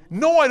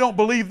 No, I don't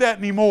believe that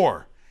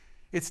anymore.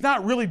 It's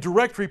not really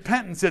direct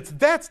repentance.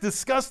 That's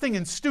disgusting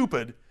and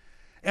stupid,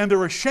 and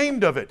they're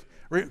ashamed of it.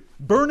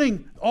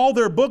 Burning all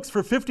their books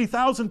for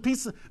 50,000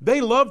 pieces. They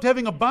loved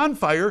having a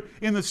bonfire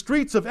in the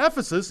streets of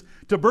Ephesus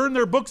to burn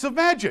their books of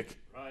magic.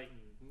 Right.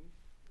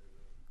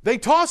 They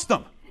tossed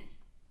them.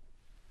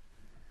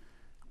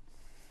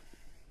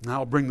 Now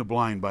I'll bring the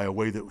blind by a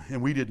way and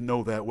we didn't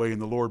know that way,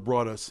 and the Lord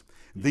brought us.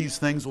 These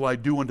things will I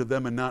do unto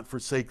them, and not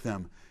forsake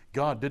them.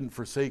 God didn't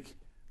forsake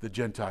the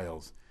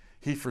Gentiles.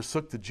 He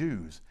forsook the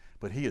Jews,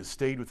 but he has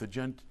stayed with the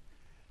Gentiles.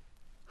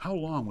 How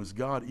long was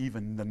God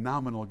even the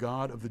nominal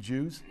God of the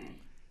Jews?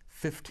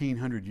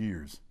 1,500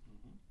 years.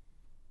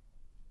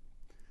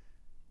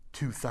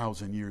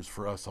 2,000 years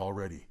for us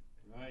already.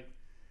 Right.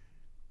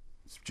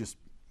 It's just,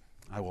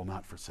 I will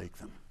not forsake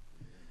them.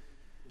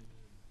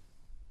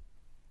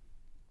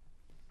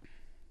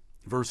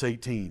 Verse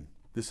 18,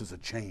 this is a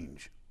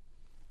change.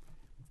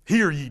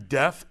 Hear ye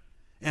deaf,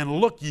 and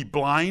look ye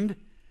blind,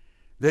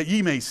 that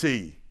ye may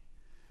see.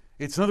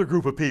 It's another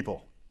group of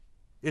people.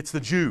 It's the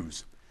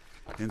Jews.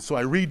 And so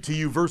I read to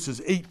you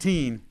verses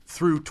 18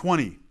 through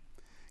 20.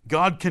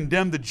 God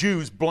condemned the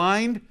Jews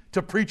blind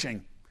to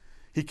preaching.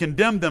 He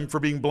condemned them for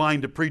being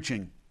blind to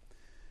preaching.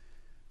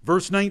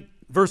 Verse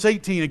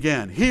 18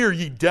 again. Hear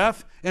ye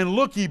deaf, and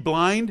look ye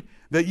blind,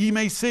 that ye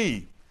may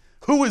see.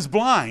 Who is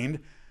blind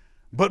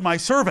but my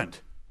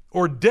servant,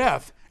 or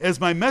deaf as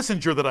my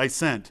messenger that I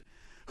sent?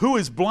 Who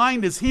is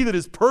blind as he that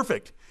is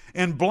perfect,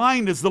 and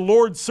blind as the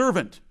Lord's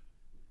servant?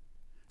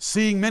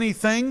 Seeing many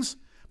things,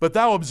 but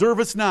thou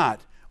observest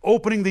not.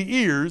 Opening the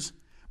ears,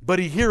 but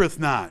he heareth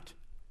not.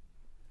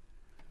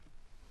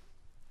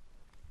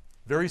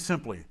 Very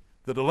simply,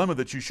 the dilemma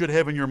that you should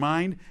have in your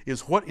mind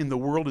is, what in the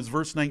world is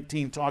verse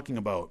 19 talking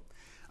about?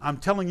 I'm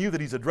telling you that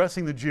he's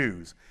addressing the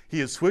Jews. He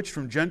has switched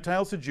from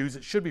Gentiles to Jews.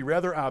 It should be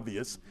rather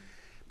obvious.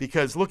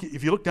 Because look,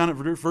 if you look down at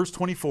verse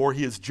 24,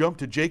 he has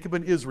jumped to Jacob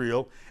and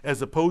Israel as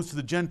opposed to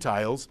the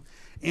Gentiles.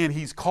 And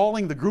he's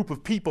calling the group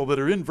of people that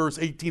are in verse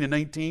 18 and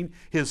 19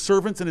 his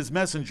servants and his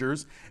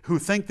messengers who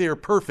think they are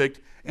perfect,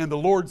 and the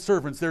Lord's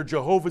servants, they're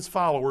Jehovah's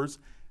followers.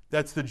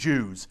 That's the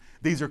Jews.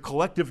 These are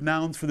collective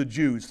nouns for the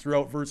Jews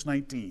throughout verse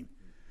 19.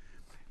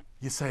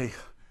 You say,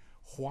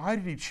 why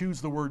did he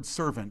choose the word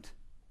servant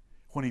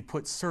when he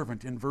put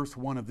servant in verse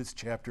 1 of this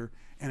chapter,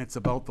 and it's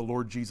about the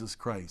Lord Jesus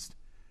Christ?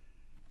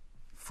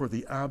 For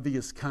the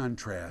obvious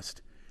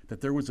contrast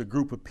that there was a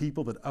group of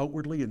people that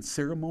outwardly and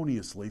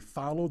ceremoniously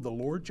followed the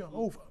Lord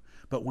Jehovah,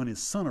 but when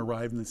his son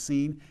arrived in the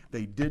scene,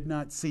 they did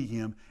not see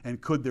him,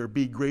 and could there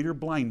be greater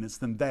blindness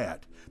than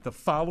that? The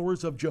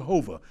followers of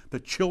Jehovah, the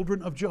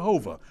children of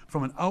Jehovah,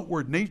 from an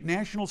outward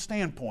national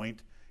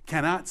standpoint,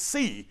 cannot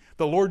see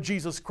the Lord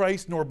Jesus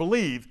Christ nor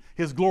believe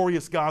his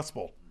glorious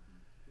gospel.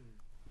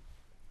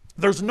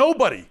 There's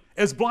nobody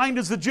as blind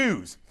as the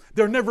Jews.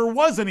 There never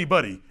was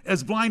anybody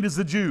as blind as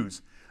the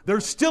Jews. There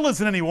still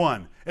isn't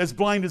anyone as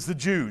blind as the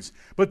Jews.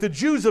 But the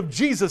Jews of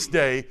Jesus'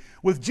 day,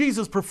 with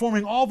Jesus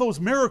performing all those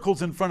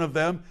miracles in front of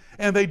them,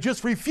 and they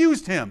just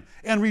refused him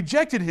and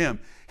rejected him.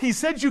 He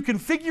said you can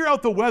figure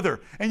out the weather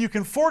and you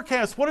can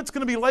forecast what it's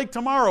going to be like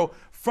tomorrow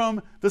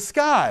from the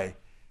sky,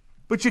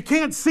 but you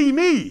can't see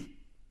me.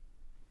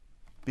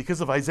 Because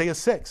of Isaiah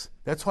 6.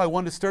 That's why I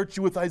wanted to start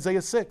you with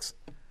Isaiah 6.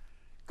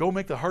 Go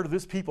make the heart of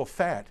this people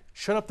fat.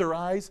 Shut up their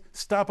eyes,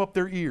 stop up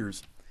their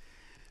ears.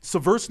 So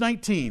verse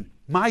 19,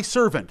 my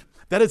servant,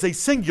 that is a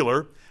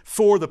singular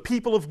for the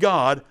people of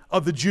God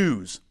of the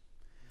Jews.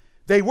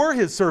 They were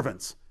his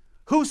servants.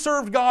 Who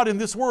served God in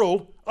this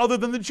world other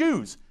than the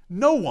Jews?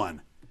 No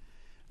one.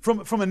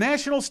 From a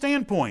national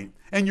standpoint,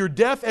 and you're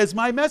deaf as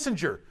my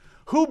messenger.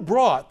 Who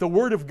brought the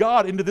word of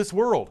God into this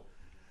world?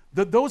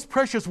 Those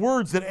precious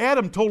words that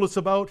Adam told us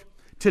about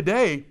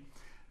today,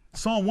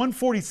 Psalm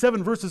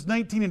 147 verses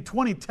 19 and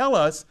 20 tell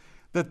us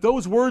that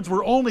those words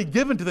were only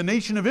given to the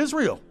nation of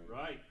Israel.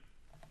 Right.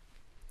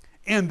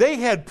 And they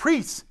had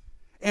priests,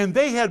 and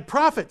they had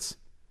prophets,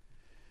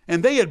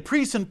 and they had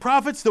priests and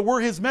prophets that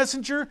were his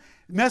messengers,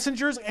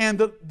 and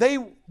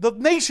the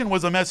nation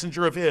was a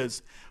messenger of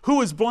his.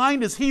 Who is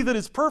blind is he that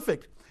is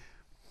perfect.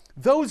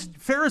 Those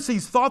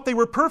Pharisees thought they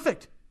were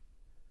perfect.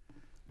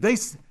 Do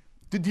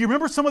you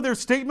remember some of their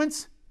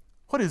statements?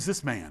 What is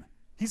this man?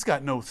 He's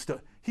got no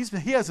stuff.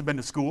 He hasn't been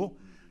to school.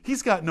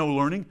 He's got no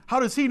learning. How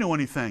does he know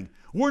anything?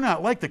 We're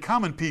not like the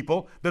common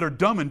people that are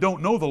dumb and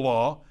don't know the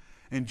law.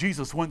 And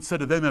Jesus once said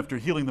to them after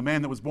healing the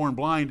man that was born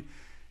blind,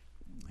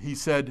 he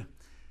said,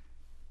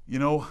 you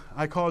know,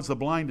 I caused the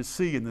blind to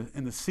see and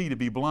the see to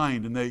be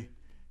blind. And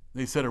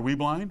they said, are we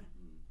blind?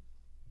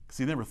 Because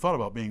he never thought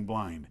about being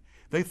blind.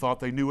 They thought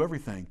they knew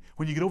everything.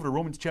 When you get over to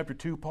Romans chapter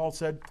 2, Paul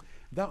said,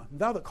 thou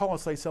that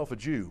callest thyself a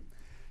Jew.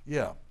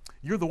 Yeah,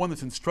 you're the one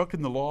that's instructed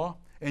in the law,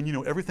 and you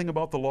know everything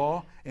about the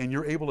law, and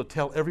you're able to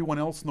tell everyone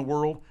else in the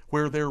world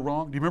where they're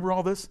wrong. Do you remember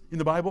all this in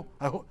the Bible?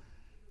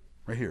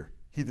 Right here.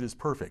 He that is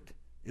perfect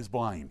is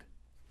blind.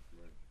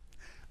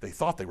 They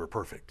thought they were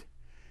perfect.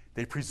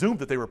 They presumed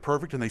that they were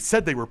perfect, and they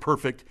said they were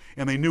perfect,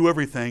 and they knew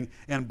everything,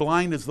 and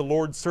blind is the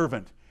Lord's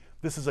servant.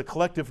 This is a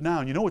collective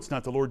noun. You know it's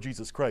not the Lord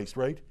Jesus Christ,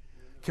 right?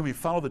 Can we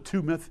follow the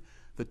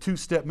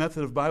two-step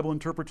method of Bible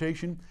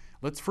interpretation?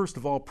 Let's first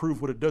of all prove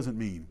what it doesn't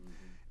mean.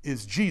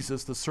 Is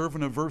Jesus the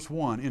servant of verse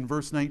 1 in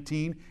verse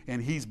 19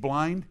 and he's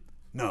blind?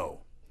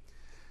 No.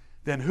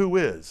 Then who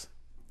is?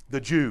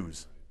 The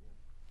Jews.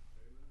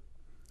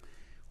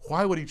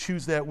 Why would he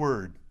choose that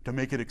word? To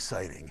make it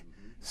exciting.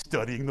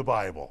 Studying the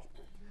Bible.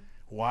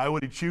 Why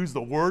would he choose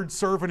the word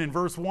servant in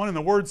verse 1 and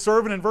the word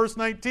servant in verse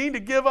 19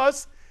 to give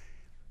us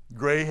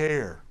gray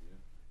hair?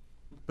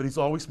 But he's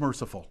always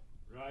merciful.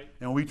 Right.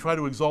 And when we try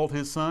to exalt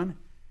his son,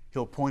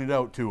 he'll point it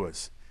out to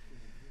us.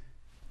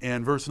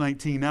 And verse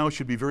 19 now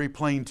should be very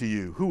plain to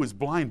you. Who is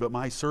blind but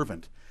my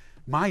servant?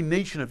 My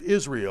nation of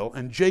Israel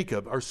and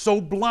Jacob are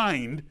so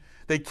blind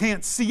they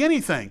can't see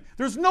anything.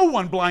 There's no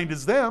one blind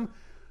as them.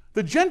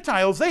 The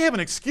Gentiles, they have an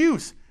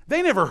excuse.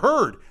 They never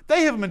heard.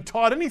 They haven't been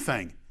taught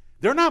anything.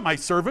 They're not my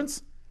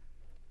servants.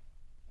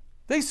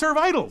 They serve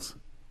idols.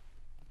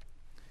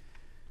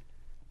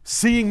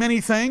 Seeing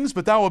many things,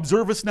 but thou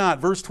observest not.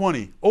 Verse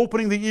 20.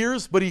 Opening the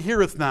ears, but he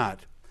heareth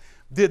not.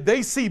 Did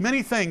they see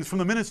many things from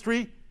the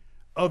ministry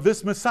of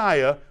this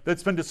Messiah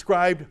that's been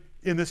described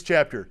in this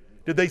chapter?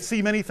 Did they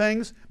see many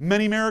things,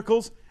 many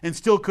miracles, and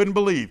still couldn't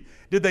believe?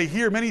 Did they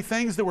hear many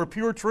things that were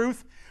pure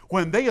truth?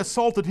 When they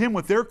assaulted him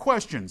with their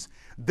questions,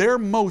 their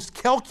most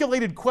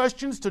calculated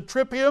questions to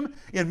trip him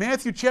in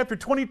Matthew chapter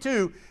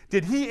 22,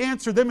 did he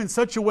answer them in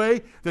such a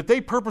way that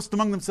they purposed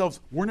among themselves,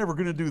 we're never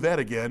going to do that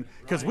again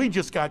because we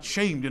just got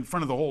shamed in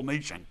front of the whole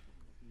nation?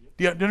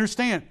 Do you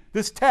understand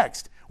this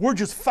text? We're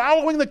just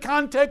following the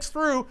context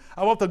through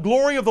about the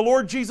glory of the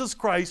Lord Jesus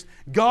Christ,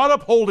 God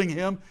upholding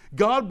him,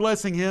 God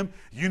blessing him.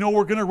 You know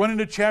we're going to run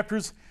into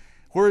chapters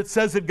where it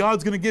says that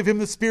God's going to give him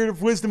the spirit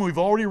of wisdom. We've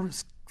already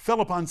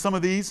fell upon some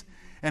of these.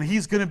 And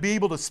he's going to be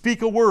able to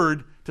speak a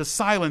word to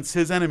silence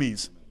his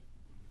enemies.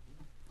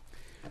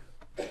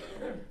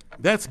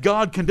 That's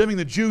God condemning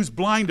the Jews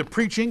blind to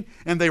preaching,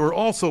 and they were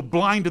also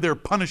blind to their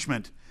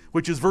punishment,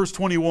 which is verse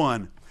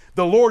 21.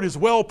 The Lord is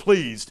well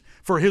pleased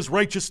for his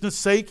righteousness'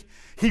 sake.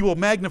 He will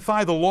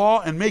magnify the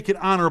law and make it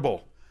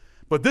honorable.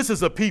 But this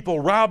is a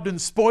people robbed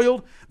and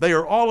spoiled. They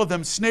are all of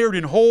them snared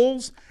in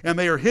holes, and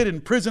they are hid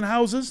in prison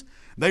houses.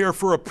 They are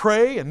for a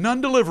prey, and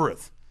none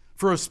delivereth,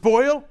 for a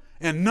spoil,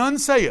 and none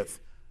saith,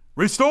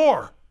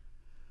 Restore.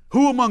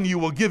 Who among you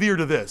will give ear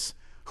to this?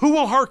 Who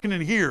will hearken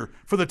and hear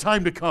for the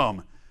time to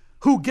come?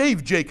 Who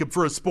gave Jacob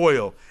for a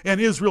spoil,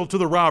 and Israel to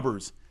the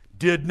robbers?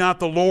 Did not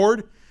the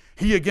Lord,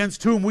 he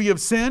against whom we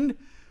have sinned?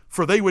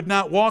 For they would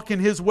not walk in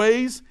his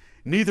ways,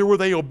 neither were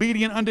they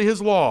obedient unto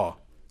his law.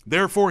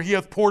 Therefore he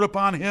hath poured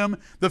upon him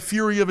the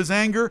fury of his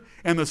anger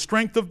and the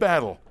strength of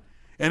battle,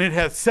 and it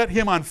hath set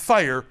him on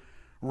fire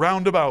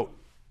round about.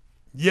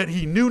 Yet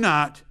he knew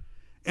not,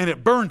 and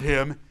it burned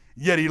him,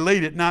 yet he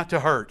laid it not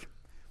to heart.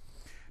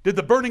 Did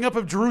the burning up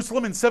of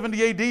Jerusalem in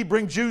 70 AD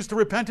bring Jews to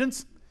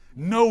repentance?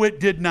 No, it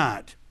did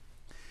not.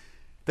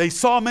 They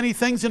saw many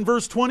things in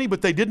verse 20,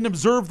 but they didn't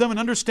observe them and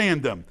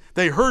understand them.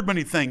 They heard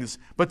many things,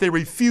 but they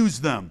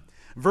refused them.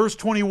 Verse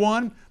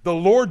 21, the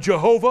Lord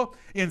Jehovah,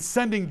 in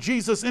sending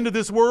Jesus into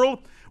this world,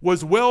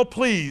 was well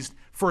pleased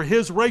for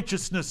his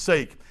righteousness'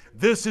 sake.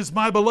 This is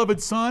my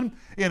beloved Son,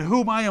 in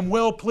whom I am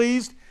well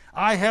pleased.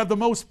 I have the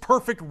most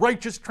perfect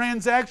righteous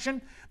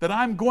transaction that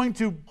I'm going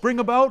to bring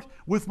about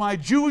with my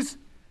Jews,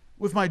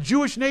 with my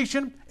Jewish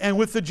nation, and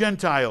with the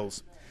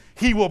Gentiles.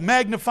 He will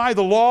magnify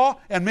the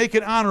law and make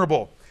it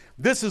honorable.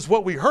 This is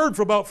what we heard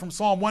about from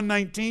Psalm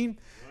 119.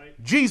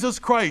 Right. Jesus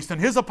Christ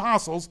and his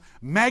apostles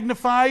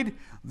magnified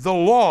the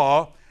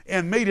law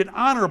and made it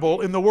honorable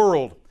in the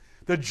world.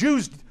 The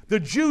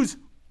Jews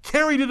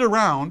carried it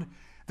around,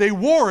 they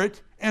wore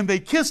it and they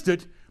kissed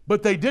it,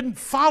 but they didn't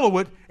follow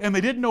it and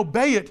they didn't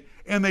obey it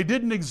and they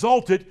didn't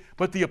exalt it,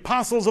 but the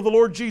apostles of the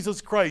Lord Jesus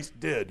Christ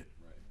did.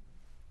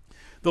 Right.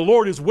 The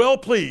Lord is well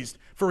pleased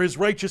for his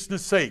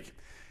righteousness' sake.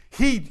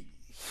 He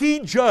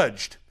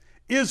judged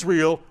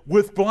Israel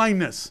with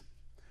blindness.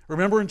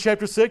 Remember in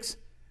chapter 6?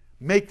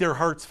 Make their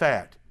hearts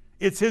fat.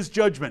 It's his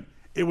judgment.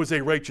 It was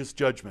a righteous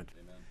judgment.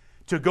 Amen.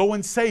 To go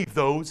and save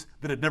those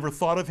that had never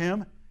thought of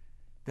him,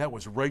 that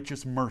was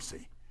righteous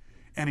mercy.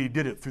 And he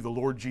did it through the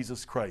Lord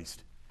Jesus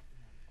Christ.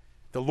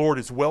 The Lord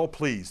is well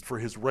pleased for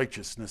his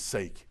righteousness'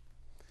 sake.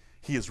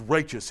 He is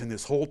righteous in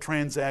this whole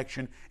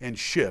transaction and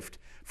shift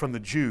from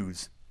the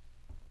Jews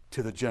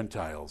to the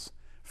Gentiles.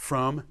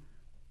 From,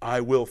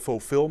 I will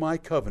fulfill my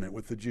covenant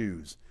with the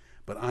Jews,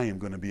 but I am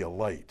going to be a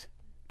light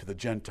to the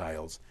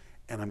Gentiles,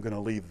 and I'm going to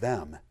leave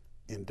them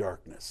in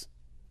darkness.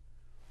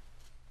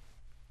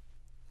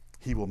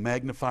 He will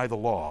magnify the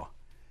law.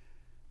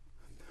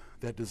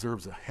 That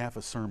deserves a half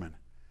a sermon.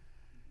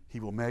 He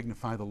will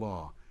magnify the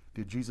law.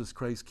 Did Jesus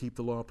Christ keep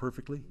the law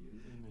perfectly?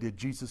 Did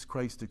Jesus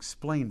Christ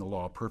explain the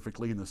law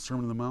perfectly in the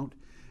Sermon on the Mount?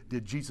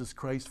 Did Jesus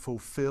Christ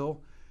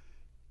fulfill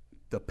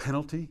the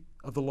penalty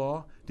of the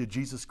law? Did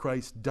Jesus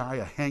Christ die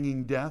a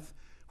hanging death,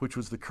 which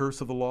was the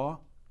curse of the law?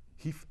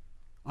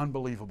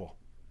 Unbelievable.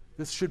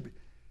 This should be,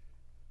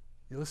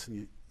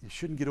 listen, you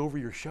shouldn't get over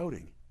your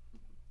shouting.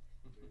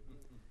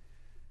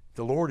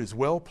 The Lord is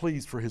well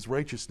pleased for his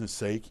righteousness'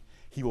 sake.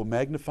 He will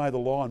magnify the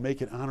law and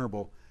make it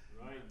honorable.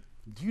 Right.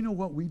 Do you know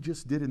what we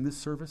just did in this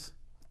service?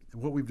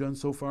 What we've done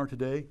so far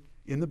today?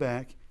 In the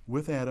back,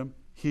 with Adam,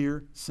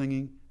 here,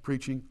 singing,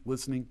 preaching,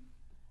 listening.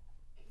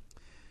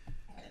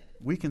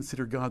 We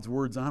consider God's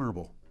words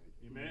honorable.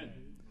 Amen.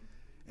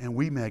 And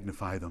we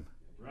magnify them.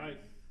 Right.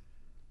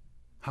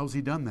 How's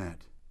he done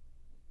that?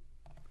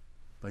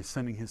 By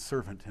sending his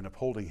servant and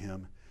upholding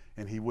him,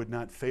 and he would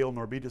not fail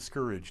nor be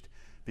discouraged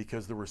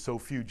because there were so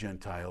few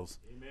Gentiles.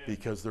 Amen.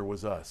 Because there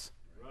was us.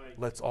 Right.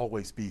 Let's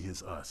always be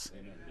his us.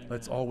 Amen.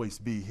 Let's always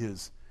be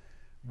his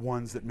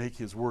ones that make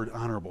his word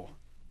honorable.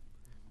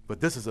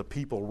 But this is a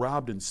people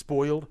robbed and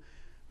spoiled.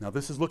 Now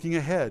this is looking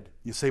ahead.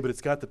 You say, but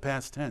it's got the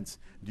past tense.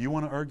 Do you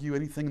want to argue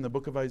anything in the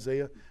book of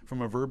Isaiah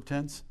from a verb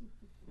tense?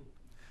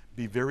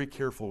 Be very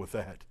careful with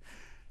that.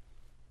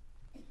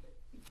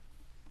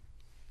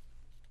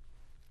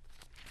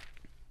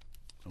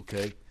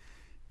 Okay?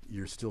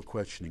 You're still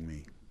questioning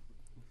me.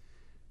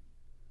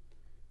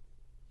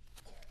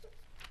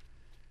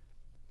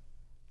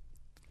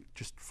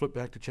 Just flip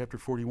back to chapter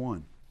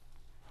 41.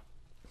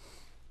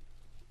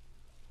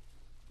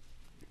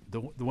 The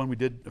one we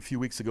did a few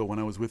weeks ago when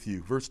I was with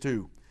you. Verse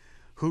 2.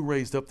 Who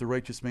raised up the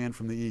righteous man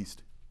from the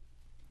east?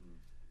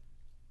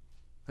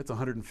 That's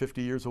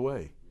 150 years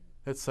away.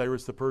 That's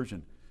Cyrus the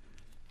Persian.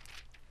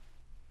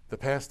 The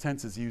past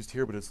tense is used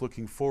here, but it's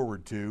looking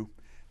forward to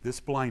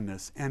this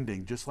blindness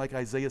ending, just like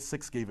Isaiah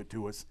 6 gave it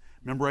to us.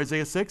 Remember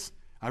Isaiah 6?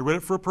 I read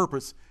it for a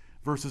purpose.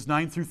 Verses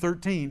 9 through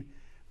 13.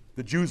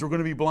 The Jews were going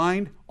to be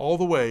blind all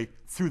the way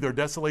through their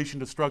desolation,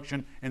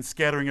 destruction, and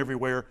scattering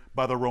everywhere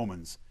by the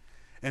Romans.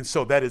 And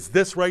so that is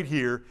this right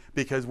here,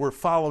 because we're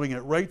following it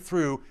right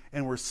through,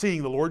 and we're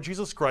seeing the Lord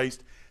Jesus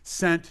Christ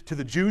sent to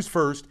the Jews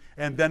first,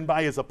 and then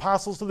by his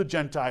apostles to the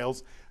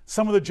Gentiles.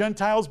 Some of the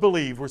Gentiles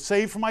believed, were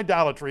saved from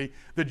idolatry.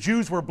 The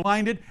Jews were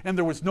blinded, and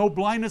there was no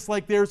blindness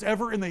like theirs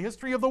ever in the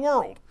history of the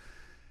world.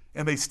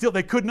 And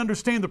they couldn't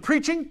understand the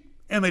preaching,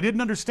 and they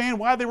didn't understand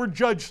why they were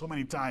judged so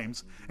many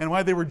times and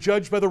why they were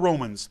judged by the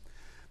Romans.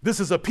 This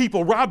is a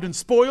people robbed and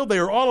spoiled. They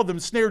are all of them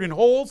snared in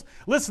holes.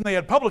 Listen, they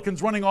had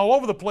publicans running all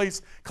over the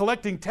place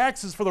collecting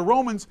taxes for the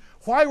Romans.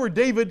 Why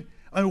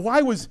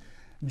was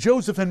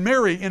Joseph and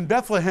Mary in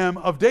Bethlehem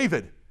of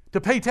David? To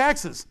pay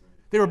taxes.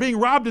 They were being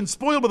robbed and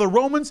spoiled by the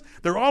Romans.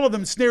 They're all of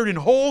them snared in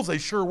holes. They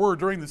sure were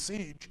during the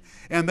siege.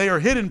 And they are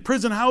hid in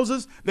prison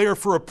houses. They are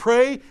for a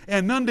prey,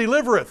 and none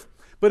delivereth.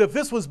 But if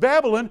this was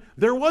Babylon,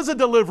 there was a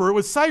deliverer. It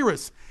was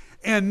Cyrus.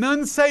 And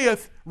none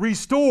saith,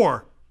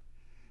 restore.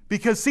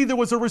 Because, see, there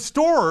was a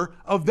restorer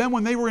of them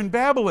when they were in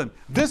Babylon.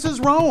 This is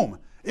Rome.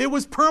 It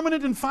was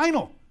permanent and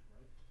final.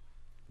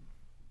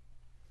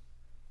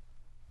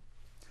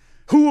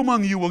 Who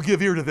among you will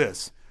give ear to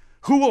this?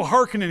 Who will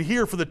hearken and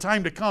hear for the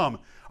time to come?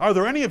 Are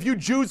there any of you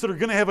Jews that are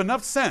going to have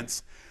enough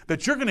sense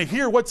that you're going to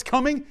hear what's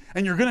coming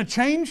and you're going to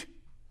change?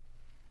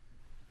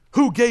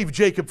 Who gave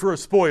Jacob for a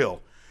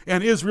spoil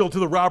and Israel to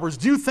the robbers?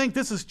 Do you think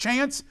this is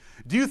chance?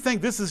 Do you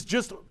think this is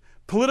just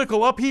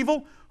political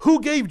upheaval? Who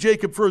gave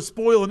Jacob for a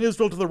spoil and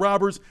Israel to the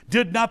robbers?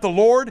 Did not the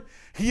Lord,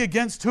 he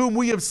against whom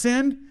we have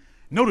sinned?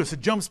 Notice it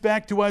jumps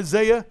back to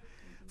Isaiah.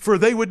 For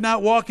they would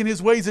not walk in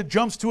his ways. It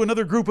jumps to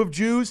another group of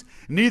Jews.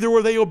 Neither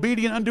were they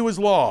obedient unto his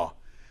law.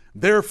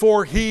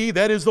 Therefore he,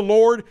 that is the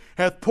Lord,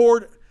 hath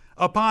poured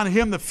upon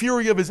him the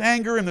fury of his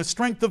anger and the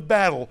strength of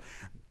battle.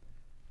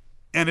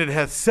 And it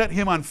hath set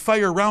him on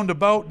fire round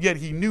about, yet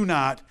he knew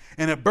not.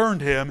 And it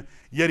burned him,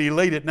 yet he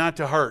laid it not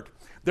to heart.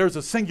 There's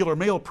a singular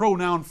male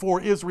pronoun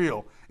for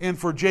Israel and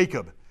for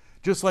Jacob.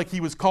 Just like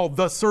he was called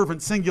the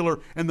servant, singular,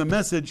 and the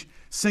message,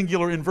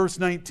 singular, in verse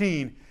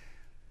 19.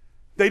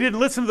 They didn't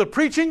listen to the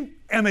preaching,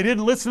 and they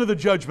didn't listen to the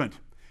judgment.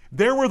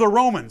 There were the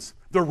Romans.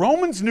 The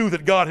Romans knew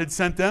that God had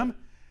sent them.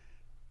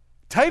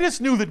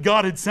 Titus knew that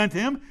God had sent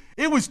him.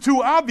 It was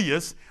too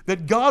obvious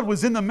that God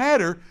was in the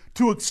matter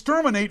to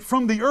exterminate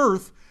from the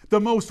earth the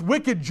most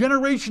wicked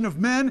generation of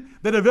men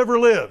that have ever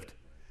lived.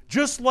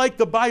 Just like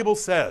the Bible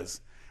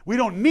says. We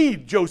don't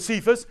need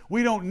Josephus.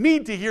 We don't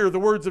need to hear the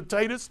words of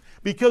Titus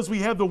because we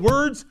have the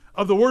words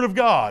of the Word of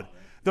God.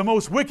 The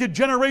most wicked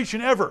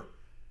generation ever.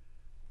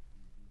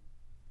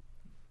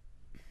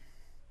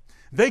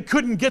 They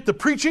couldn't get the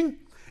preaching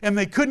and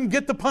they couldn't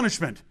get the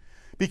punishment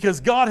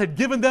because God had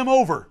given them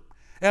over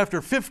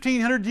after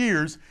 1,500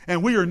 years,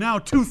 and we are now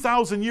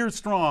 2,000 years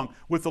strong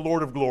with the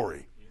Lord of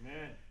glory.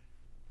 Amen.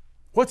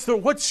 What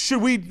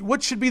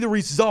should be the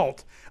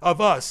result of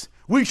us?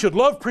 We should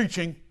love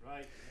preaching.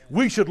 Right.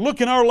 We should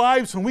look in our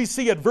lives when we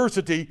see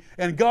adversity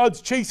and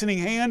God's chastening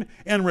hand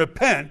and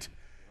repent.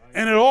 Right.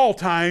 And at all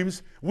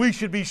times, we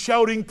should be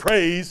shouting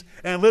praise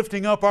and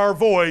lifting up our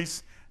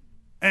voice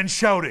and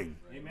shouting.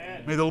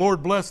 Amen. May the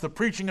Lord bless the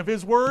preaching of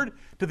His word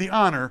to the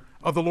honor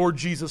of the Lord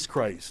Jesus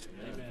Christ. Amen.